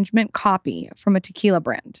infringement copy from a tequila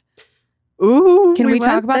brand. Ooh, Can we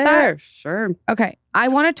talk about there. that? Sure. Okay. I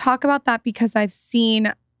want to talk about that because I've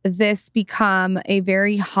seen this become a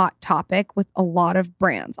very hot topic with a lot of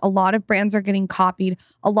brands. A lot of brands are getting copied.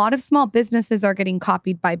 A lot of small businesses are getting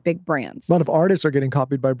copied by big brands. A lot of artists are getting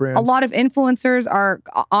copied by brands. A lot of influencers are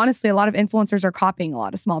copying a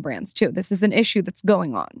lot of small brands too. This is an issue that's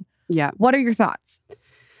going on. Yeah. What are your thoughts?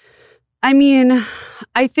 I mean,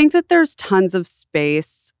 I think that there's tons of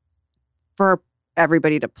space for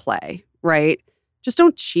everybody to play, right? Just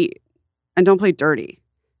don't cheat and don't play dirty.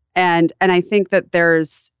 And I think that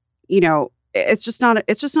there's, it's just not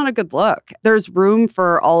a good look. There's room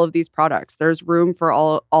for all of these products. There's room for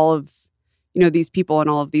all of, these people and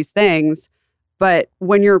all of these things. But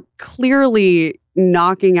when you're clearly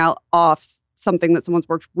knocking off something that someone's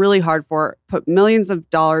worked really hard for, put millions of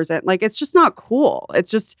dollars in, like, it's just not cool.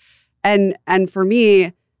 It's just, and for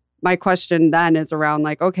me, my question then is around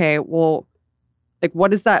like, okay, well, like,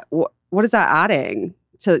 what is that adding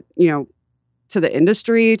to, to the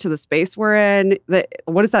industry, to the space we're in?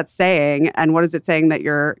 What is that saying? And what is it saying that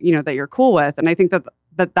you're cool with? And I think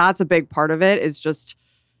that's a big part of it is just,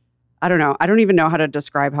 I don't know. I don't even know how to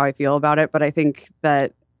describe how I feel about it, but I think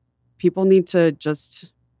that people need to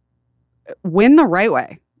just win the right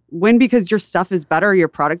way. Win because your stuff is better, your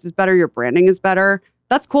product is better, your branding is better.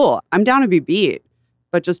 That's cool. I'm down to be beat,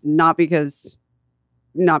 but just not because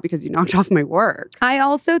you knocked off my work. I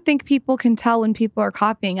also think people can tell when people are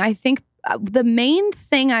copying. I think the main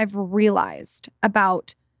thing I've realized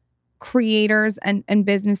about creators and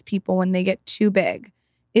business people when they get too big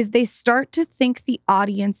is they start to think the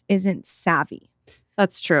audience isn't savvy.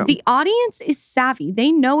 That's true. The audience is savvy.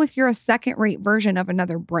 They know if you're a second-rate version of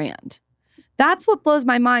another brand. That's what blows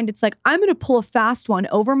my mind. It's like, I'm going to pull a fast one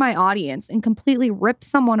over my audience and completely rip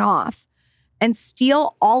someone off and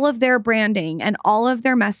steal all of their branding and all of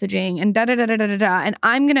their messaging and da-da-da-da-da-da. And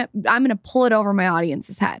I'm going to pull it over my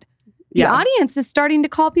audience's head. The audience is starting to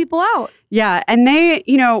call people out. Yeah. And they,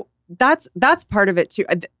 that's part of it too.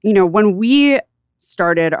 When we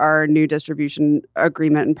started our new distribution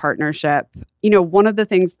agreement and partnership, one of the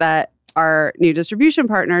things that our new distribution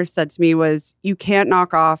partner said to me was, you can't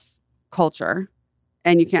knock off culture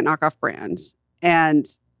and you can't knock off brands, and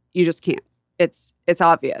you just can't. It's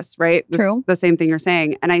obvious, right? True. The same thing you're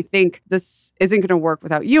saying. And I think this isn't going to work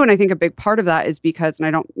without you. And I think a big part of that is because, and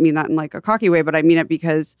I don't mean that in like a cocky way, but I mean it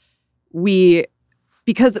because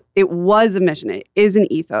it was a mission. It is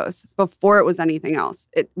an ethos before it was anything else.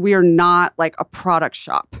 We are not like a product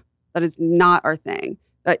shop. That is not our thing.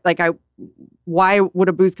 Why would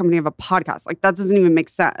a booze company have a podcast? Like, that doesn't even make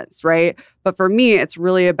sense, right? But for me, it's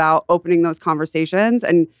really about opening those conversations,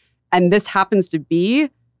 and this happens to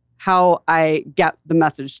be how I get the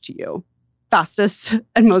message to you fastest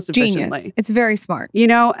and most efficiently. Genius. It's very smart.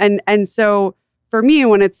 And so for me,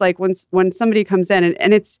 when it's like when somebody comes in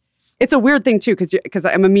and it's a weird thing too, because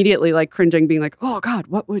I'm immediately like cringing, being like, oh God,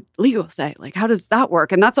 what would legal say? Like, how does that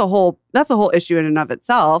work? And that's a whole issue in and of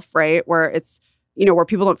itself, right? Where it's, where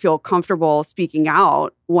people don't feel comfortable speaking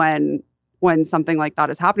out when something like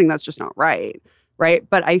that is happening. That's just not right. Right.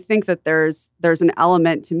 But I think that there's an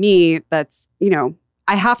element to me that's,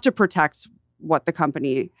 I have to protect what the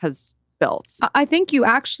company has built. I think you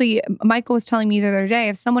actually, Michael was telling me the other day,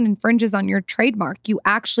 if someone infringes on your trademark, you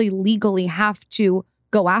actually legally have to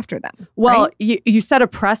go after them. Well, right? you set a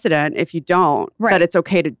precedent if you don't, right, that it's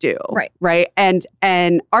okay to do. Right. Right. And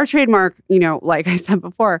our trademark, like I said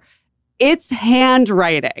before, it's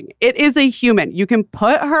handwriting. It is a human. You can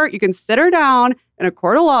sit her down in a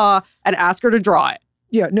court of law and ask her to draw it.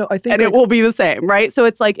 Yeah, no, I think... And it will be the same, right? So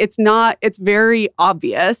it's like, it's very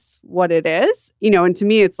obvious what it is, and to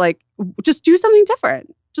me, it's like, just do something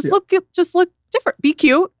different. Just look different. Be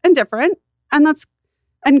cute and different.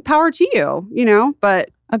 And power to you, but...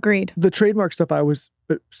 Agreed. The trademark stuff I was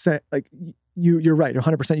saying, like, you're right,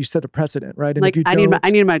 100%. You set the precedent, right? And like, if you I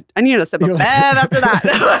need a sip of Bev after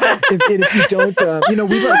that. if you don't,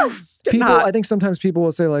 we've like... People, I think sometimes people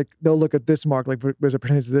will say, like, they'll look at this mark, like, as it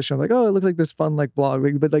pertains to this show, like, oh, it looks like this fun, like,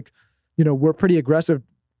 blog. But, like, we're pretty aggressive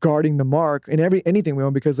guarding the mark in anything we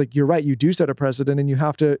own, because like, you're right, you do set a precedent, and you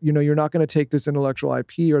have to, you're not going to take this intellectual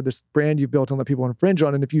IP or this brand you've built and let people infringe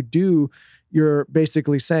on. And if you do, you're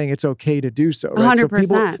basically saying it's okay to do so. Right? 100%.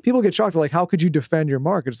 So people get shocked. They're like, how could you defend your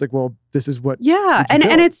mark? It's like, well, this is what. Yeah. And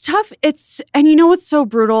it's tough. And you know what's so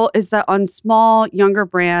brutal is that on small, younger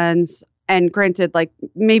brands, and granted, like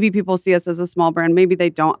maybe people see us as a small brand, maybe they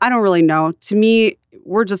don't. I don't really know. To me,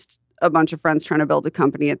 we're just a bunch of friends trying to build a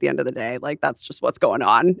company at the end of the day. Like that's just what's going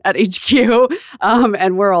on at HQ.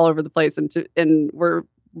 And we're all over the place, and we're,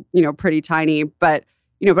 pretty tiny, but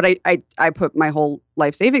I put my whole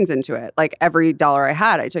life savings into it. Like every dollar I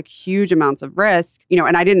had, I took huge amounts of risk,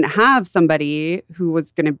 and I didn't have somebody who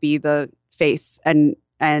was going to be the face and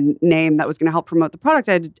name that was going to help promote the product.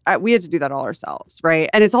 We had to do that all ourselves. Right.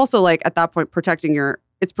 And it's also like at that point,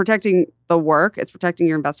 it's protecting the work, it's protecting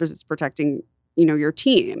your investors, it's protecting your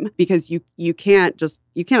team, because you can't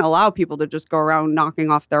allow people to just go around knocking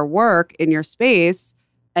off their work in your space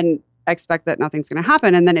and expect that nothing's going to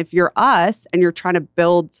happen. And then if you're us and you're trying to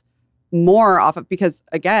build more off of, because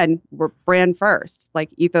again, we're brand first,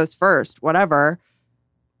 like ethos first, whatever,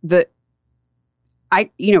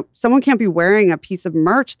 someone can't be wearing a piece of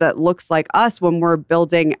merch that looks like us when we're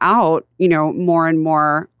building out, more and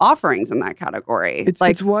more offerings in that category.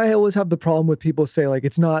 It's why I always have the problem with people say like,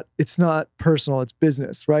 it's not personal, it's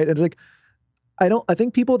business, right? And like, I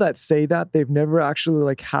think people that say that, they've never actually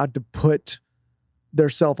like had to put their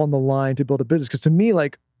self on the line to build a business. Because to me,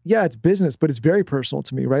 like, yeah, it's business, but it's very personal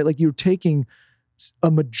to me, right? Like you're taking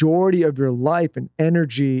a majority of your life and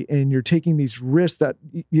energy, and you're taking these risks that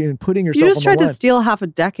you're putting yourself on the line. You just tried to steal half a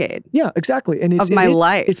decade. Yeah, exactly. And of my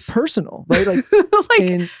life. It's personal, right? Like,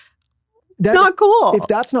 and it's not cool. If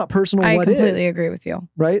that's not personal, what is? I completely agree with you.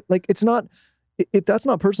 Right? Like it's not, if that's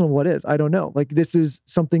not personal, what is? I don't know. Like this is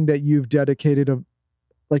something that you've dedicated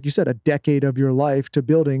like you said, a decade of your life to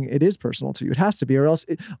building. It is personal to you. It has to be, or else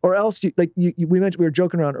we mentioned, we were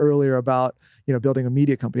joking around earlier about, building a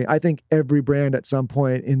media company. I think every brand at some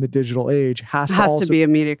point in the digital age has to be a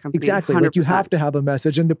media company. Exactly. 100%. Like you have to have a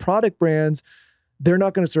message, and the product brands, they're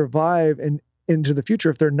not going to survive into the future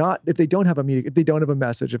if they don't have a media, if they don't have a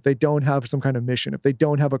message, if they don't have some kind of mission, if they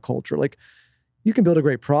don't have a culture. Like, you can build a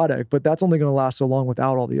great product, but that's only going to last so long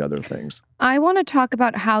without all the other things. I want to talk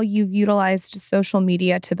about how you've utilized social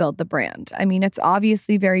media to build the brand. I mean, it's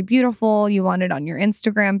obviously very beautiful. You want it on your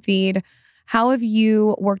Instagram feed. How have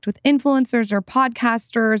you worked with influencers or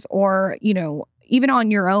podcasters or, even on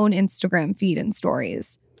your own Instagram feed and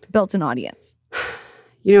stories, built an audience?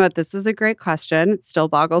 You know what? This is a great question. It still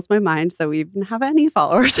boggles my mind that we even have any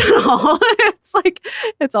followers at all. It's like,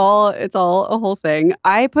 it's all a whole thing.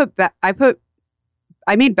 I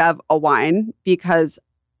made Bev a wine because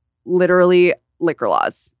literally liquor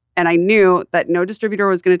laws. And I knew that no distributor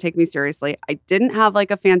was going to take me seriously. I didn't have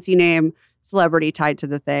like a fancy name celebrity tied to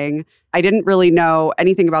the thing. I didn't really know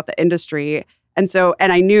anything about the industry. And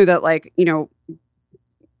I knew that like,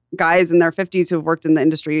 guys in their 50s who have worked in the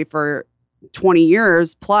industry for 20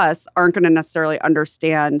 years plus aren't going to necessarily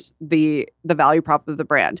understand the value prop of the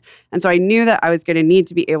brand. And so I knew that I was going to need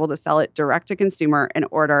to be able to sell it direct to consumer in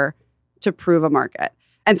order to prove a market.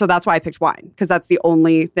 And so that's why I picked wine, because that's the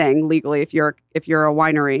only thing legally, if you're a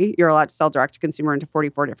winery, you're allowed to sell direct to consumer into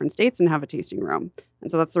 44 different states and have a tasting room.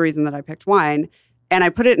 And so that's the reason that I picked wine. And I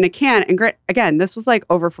put it in a can. And again, this was like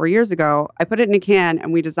over 4 years ago. I put it in a can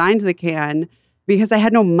and we designed the can because I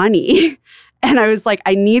had no money. And I was like,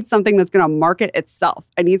 I need something that's going to market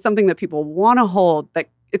itself. I need something that people want to hold, that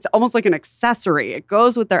it's almost like an accessory. It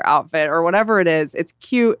goes with their outfit or whatever it is. It's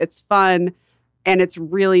cute, it's fun, and it's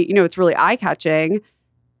really, it's really eye-catching,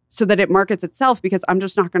 so that it markets itself, because I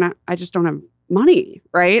just don't have money,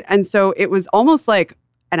 right? And so it was almost like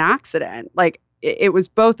an accident. Like it was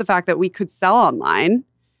both the fact that we could sell online,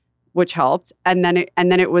 which helped, and then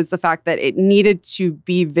it was the fact that it needed to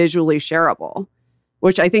be visually shareable,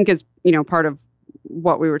 which I think is, part of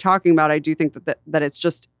what we were talking about. I do think that it's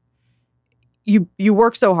just, you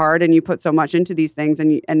work so hard and you put so much into these things,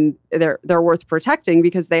 and they're worth protecting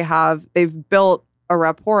because they've built a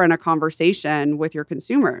rapport and a conversation with your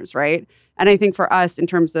consumers, right? And I think for us, in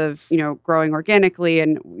terms of, growing organically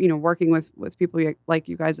and, working with people like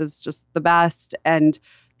you guys is just the best, and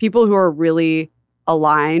people who are really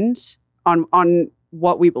aligned on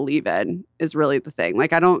what we believe in is really the thing.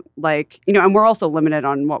 Like, I don't like, and we're also limited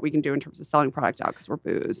on what we can do in terms of selling product out because we're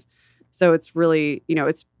booze. So it's really,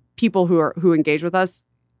 it's people who engage with us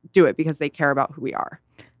do it because they care about who we are.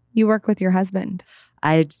 you work with your husband?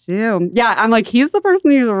 I do. Yeah, I'm like, he's the person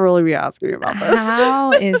you should really be asking me about this.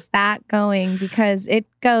 How is that going? Because it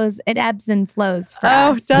ebbs and flows for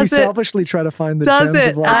us. We Does it? selfishly try to find the Does gems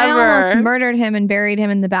it of life. I ever? almost murdered him and buried him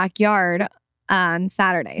in the backyard on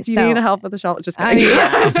Saturday. Do you need help with the shovel? Just I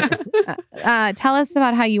kidding. tell us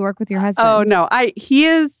about how you work with your husband. Oh, no.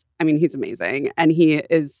 He's amazing. And he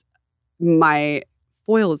is my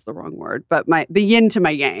foil is the wrong word, but the yin to my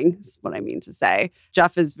yang is what I mean to say.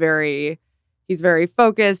 Jeff is he's very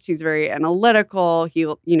focused. He's very analytical.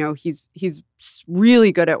 He's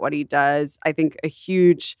really good at what he does. I think a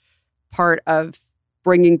huge part of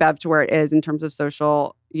bringing Bev to where it is in terms of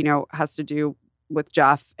social, has to do with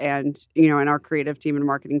Jeff and, and our creative team and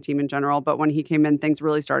marketing team in general. But when he came in, things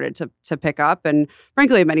really started to pick up. And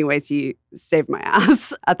frankly, in many ways, he saved my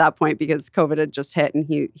ass at that point because COVID had just hit and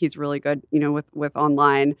he's really good, with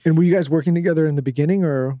online. And were you guys working together in the beginning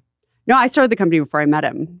or? No, I started the company before I met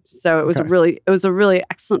him. So it was a really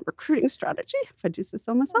excellent recruiting strategy, if I do say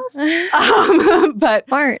so myself. But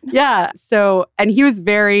Smart. yeah. So, and he was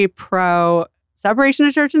very pro separation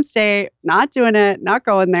of church and state, not doing it, not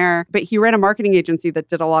going there. But he ran a marketing agency that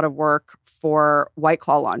did a lot of work for White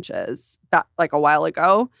Claw launches back like a while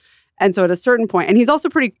ago. And so at a certain point, and he's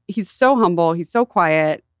so humble, he's so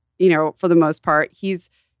quiet, for the most part. He's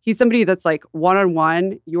somebody that's like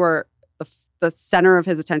one-on-one, you're the center of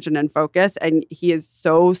his attention and focus. And he is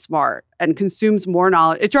so smart and consumes more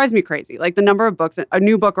knowledge. It drives me crazy. Like the number of books, a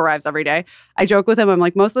new book arrives every day. I joke with him. I'm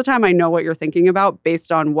like, most of the time I know what you're thinking about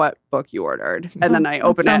based on what book you ordered. And then I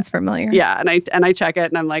open it. Sounds familiar. Yeah. And I check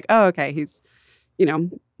it and I'm like, oh, okay. He's,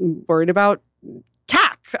 worried about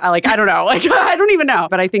CAC. I don't know. Like, I don't even know.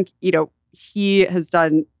 But I think, he has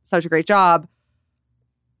done such a great job.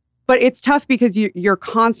 But it's tough because you're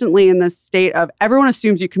constantly in this state of everyone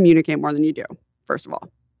assumes you communicate more than you do, first of all.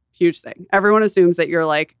 Huge thing. Everyone assumes that you're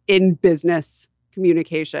like in business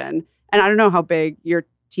communication. And I don't know how big your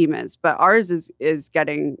team is, but ours is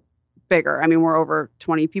getting bigger. I mean, we're over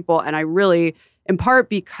 20 people. And I really, in part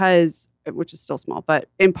because, which is still small, but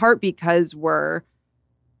in part because we're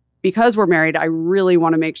married, I really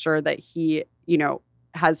want to make sure that he,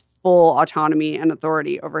 has full autonomy and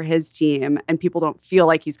authority over his team and people don't feel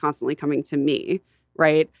like he's constantly coming to me,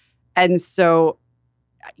 right? And so,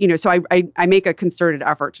 so I make a concerted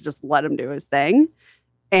effort to just let him do his thing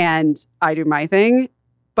and I do my thing.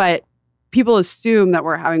 But people assume that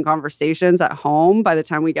we're having conversations at home by the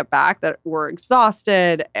time we get back, that we're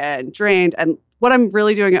exhausted and drained. And what I'm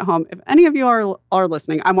really doing at home, if any of you are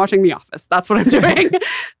listening, I'm watching The Office. That's what I'm doing.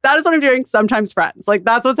 That is what I'm doing. Sometimes Friends. Like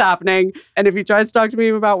that's what's happening. And if he tries to talk to me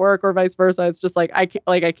about work or vice versa, it's just like I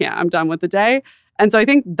can't. I'm done with the day. And so I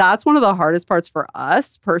think that's one of the hardest parts for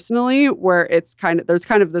us personally, where there's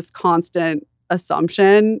kind of this constant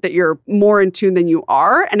assumption that you're more in tune than you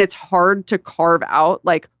are. And it's hard to carve out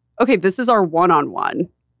like, okay, this is our one-on-one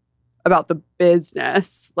about the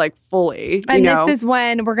business, like fully. And this is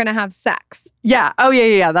when we're gonna have sex. Yeah. Oh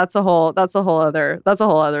yeah. That's a whole other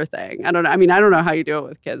thing. I don't know. I mean, I don't know how you do it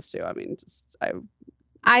with kids too. I mean,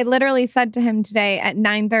 I literally said to him today at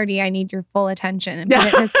 9:30, I need your full attention and put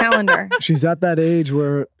it in his calendar. She's at that age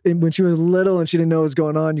where when she was little and she didn't know what was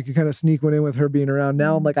going on, you could kind of sneak one in with her being around.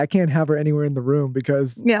 Now I'm like, I can't have her anywhere in the room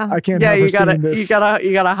because I can't have her seeing this.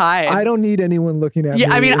 You gotta hide. I don't need anyone looking at me.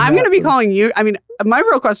 Yeah, I mean, I'm going to be calling you. I mean, my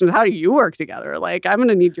real question is, how do you work together? Like, I'm going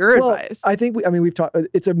to need your advice. I think we've talked.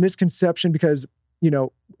 It's a misconception because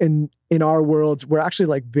in our worlds, we're actually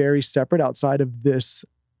like very separate outside of this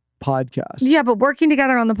podcast. Yeah, but working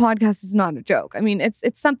together on the podcast is not a joke. I mean, it's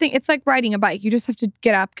something. It's like riding a bike. You just have to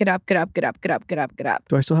get up. Do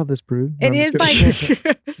I still have this proved? It is like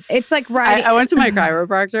it's like riding. I went to my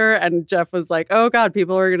chiropractor and Jeff was like, "Oh God,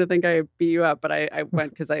 people are gonna think I beat you up." But I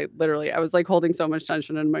went because I was like holding so much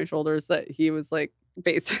tension in my shoulders that he was like,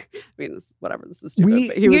 basically, I mean, this is stupid.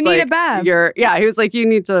 But he was like, a Bev. He was like, you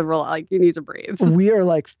need to breathe. We are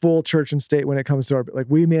like full church and state when it comes to our, like,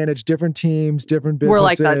 we manage different teams, different businesses. We're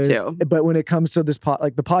like that too. But when it comes to this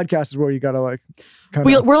the podcast is where you gotta like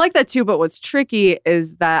we're like that too, but what's tricky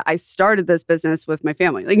is that I started this business with my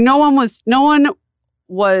family. Like no one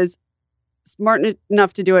was smart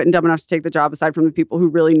enough to do it and dumb enough to take the job aside from the people who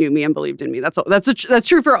really knew me and believed in me. That's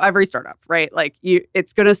true for every startup, right? Like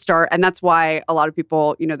it's going to start. And that's why a lot of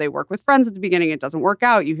people, they work with friends at the beginning. It doesn't work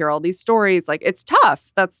out. You hear all these stories. Like it's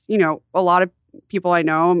tough. That's, a lot of people I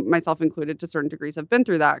know, myself included to certain degrees, have been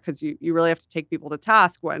through that because you really have to take people to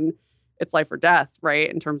task when it's life or death, right?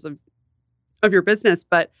 In terms of your business.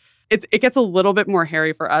 But it gets a little bit more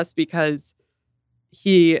hairy for us because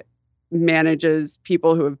he manages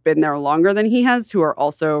people who have been there longer than he has, who are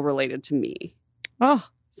also related to me. Oh,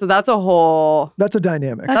 So that's a whole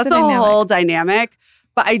dynamic. That's a whole dynamic.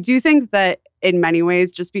 But I do think that in many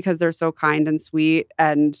ways, just because they're so kind and sweet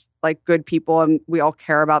and like good people and we all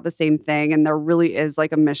care about the same thing and there really is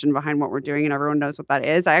like a mission behind what we're doing and everyone knows what that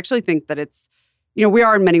is, I actually think that it's, we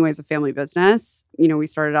are in many ways a family business. We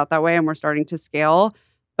started out that way and we're starting to scale,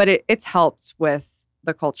 but it's helped with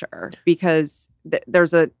the culture because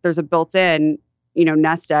there's a built-in,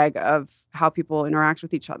 nest egg of how people interact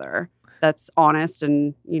with each other that's honest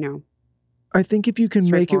and, I think if you can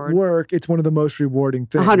make it work, it's one of the most rewarding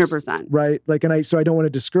things. 100%. Right? Like, so I don't want to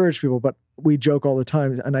discourage people, but we joke all the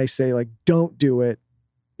time and I say like, don't do it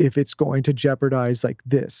if it's going to jeopardize like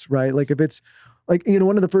this, right? Like if it's like,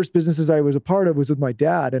 one of the first businesses I was a part of was with my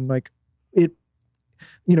dad and like it,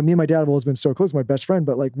 me and my dad have always been so close, my best friend,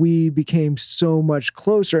 but like we became so much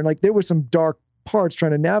closer and like there was some dark parts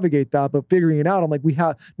trying to navigate that, but figuring it out, I'm like,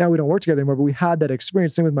 now we don't work together anymore, but we had that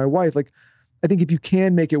experience. Same with my wife. Like, I think if you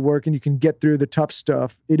can make it work and you can get through the tough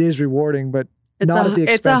stuff, it is rewarding, but not at the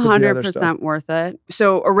expense of the other stuff. It's 100% worth it.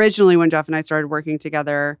 So originally when Jeff and I started working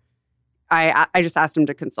together, I just asked him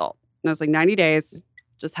to consult. And I was like, 90 days,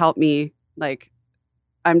 just help me. Like,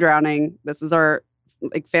 I'm drowning. This is our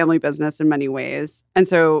like family business in many ways. And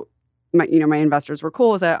so my investors were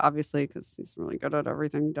cool with it, obviously, because he's really good at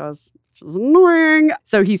everything he does, which is annoying.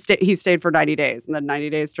 So he stayed for 90 days, and then 90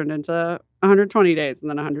 days turned into 120 days, and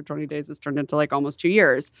then 120 days has turned into like almost 2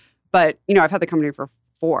 years. But I've had the company for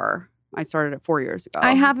 4. I started it 4 years ago.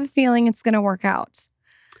 I have a feeling it's going to work out.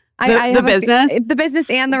 The business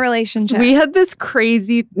and the relationship. We had this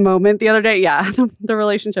crazy moment the other day. Yeah, the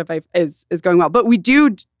relationship is going well, but we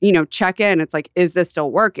do check in. It's like, is this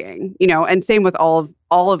still working? And same with all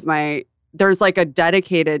of my. There's like a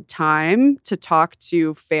dedicated time to talk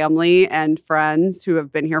to family and friends who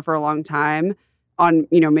have been here for a long time. On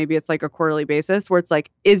maybe it's like a quarterly basis where it's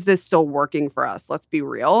like, is this still working for us? Let's be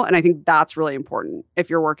real. And I think that's really important if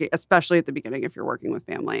you're working, especially at the beginning, if you're working with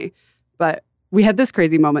family. But we had this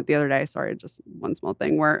crazy moment the other day. Sorry, just one small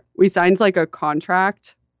thing where we signed like a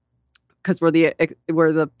contract because we're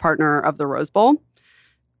the partner of the Rose Bowl,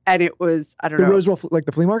 and it was I don't know the Rose Bowl, like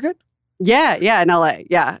the flea market. Yeah, in LA.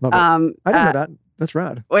 Yeah, Love it. I didn't know that. That's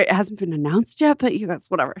rad. Wait, it hasn't been announced yet, but you gues,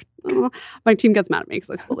 whatever. My team gets mad at me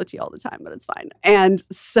because I spill the tea all the time, but it's fine. And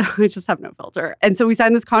so I just have no filter. And so we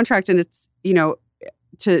signed this contract, and it's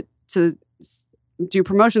to do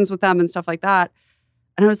promotions with them and stuff like that.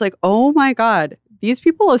 And I was like, oh my God, these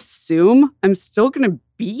people assume I'm still going to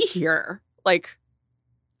be here like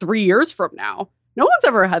 3 years from now. No one's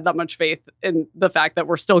ever had that much faith in the fact that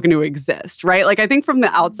we're still going to exist, right? Like I think from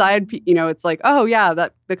the outside, it's like, oh yeah,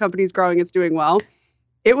 that the company's growing, it's doing well.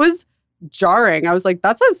 It was jarring. I was like,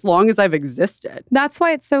 that's as long as I've existed. That's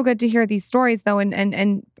why it's so good to hear these stories though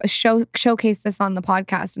and showcase this on the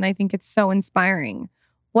podcast. And I think it's so inspiring.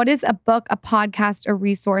 What is a book, a podcast, a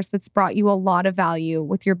resource that's brought you a lot of value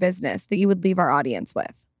with your business that you would leave our audience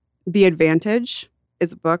with? The Advantage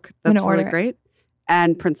is a book that's really great.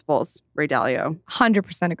 And Principles, Ray Dalio.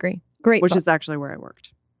 100% agree. Great Which book. is actually where I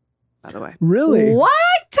worked, by the way. Really? What?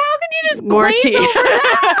 How can you just More glaze tea. over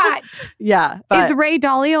that? Yeah. Is Ray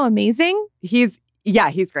Dalio amazing? He's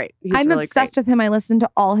great. I'm really obsessed with him. I listen to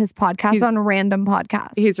all his podcasts on random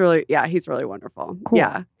podcasts. He's really wonderful. Cool.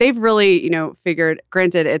 Yeah. They've really, figured,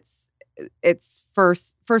 granted, it's for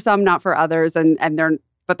some, not for others.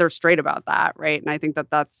 But they're straight about that, right? And I think that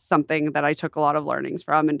that's something that I took a lot of learnings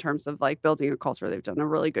from in terms of like building a culture. They've done a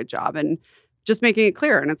really good job and just making it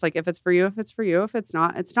clear. And it's like, if it's for you, it's for you. If it's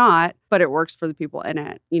not, it's not. But it works for the people in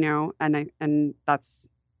it, and that's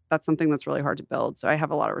something that's really hard to build. So I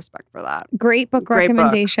have a lot of respect for that. Great book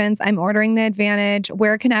recommendations. I'm ordering The Advantage.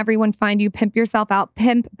 Where can everyone find you? Pimp yourself out,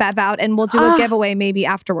 pimp Bev out, and we'll do a giveaway maybe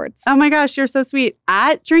afterwards. Oh my gosh, you're so sweet.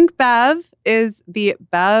 At Drink Bev is the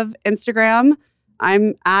Bev Instagram.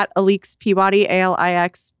 I'm at Alix Peabody,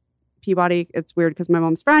 Alix Peabody. It's weird because my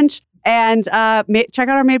mom's French. And check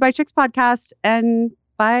out our Made by Chicks podcast and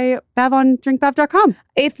buy Bev on drinkbev.com.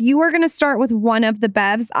 If you were going to start with one of the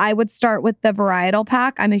Bevs, I would start with the varietal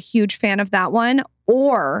pack. I'm a huge fan of that one.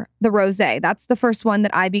 Or the rosé. That's the first one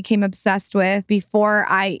that I became obsessed with before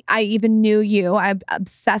I even knew you. I'm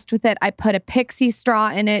obsessed with it. I put a pixie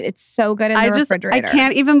straw in it. It's so good in the refrigerator. I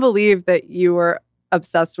can't even believe that you were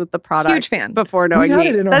obsessed with the product. Huge fan. Before knowing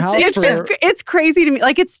me. It's crazy to me.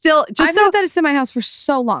 Like it's still just I've had that it's in my house for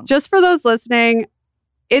so long. Just for those listening,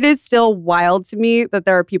 it is still wild to me that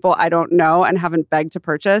there are people I don't know and haven't begged to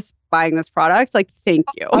purchase buying this product. Like, thank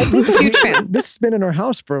you. Huge fan. This has been in our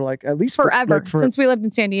house for like at least Forever, since we lived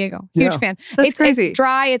in San Diego. Huge fan. That's crazy. It's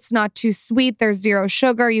dry. It's not too sweet. There's zero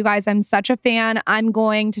sugar. You guys, I'm such a fan. I'm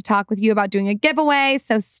going to talk with you about doing a giveaway.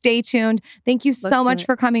 So stay tuned. Thank you so much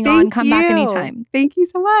for coming on. Come back anytime. Thank you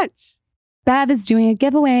so much. Bev is doing a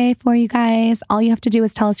giveaway for you guys. All you have to do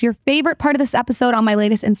is tell us your favorite part of this episode on my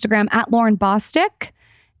latest Instagram at Lauren Bostick,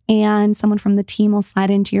 and someone from the team will slide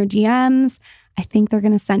into your DMs. I think they're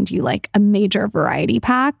going to send you like a major variety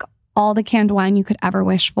pack, all the canned wine you could ever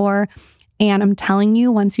wish for. And I'm telling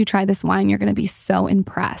you, once you try this wine, you're going to be so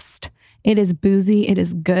impressed. It is boozy. It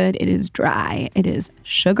is good. It is dry. It is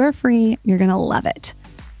sugar-free. You're going to love it.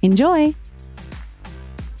 Enjoy.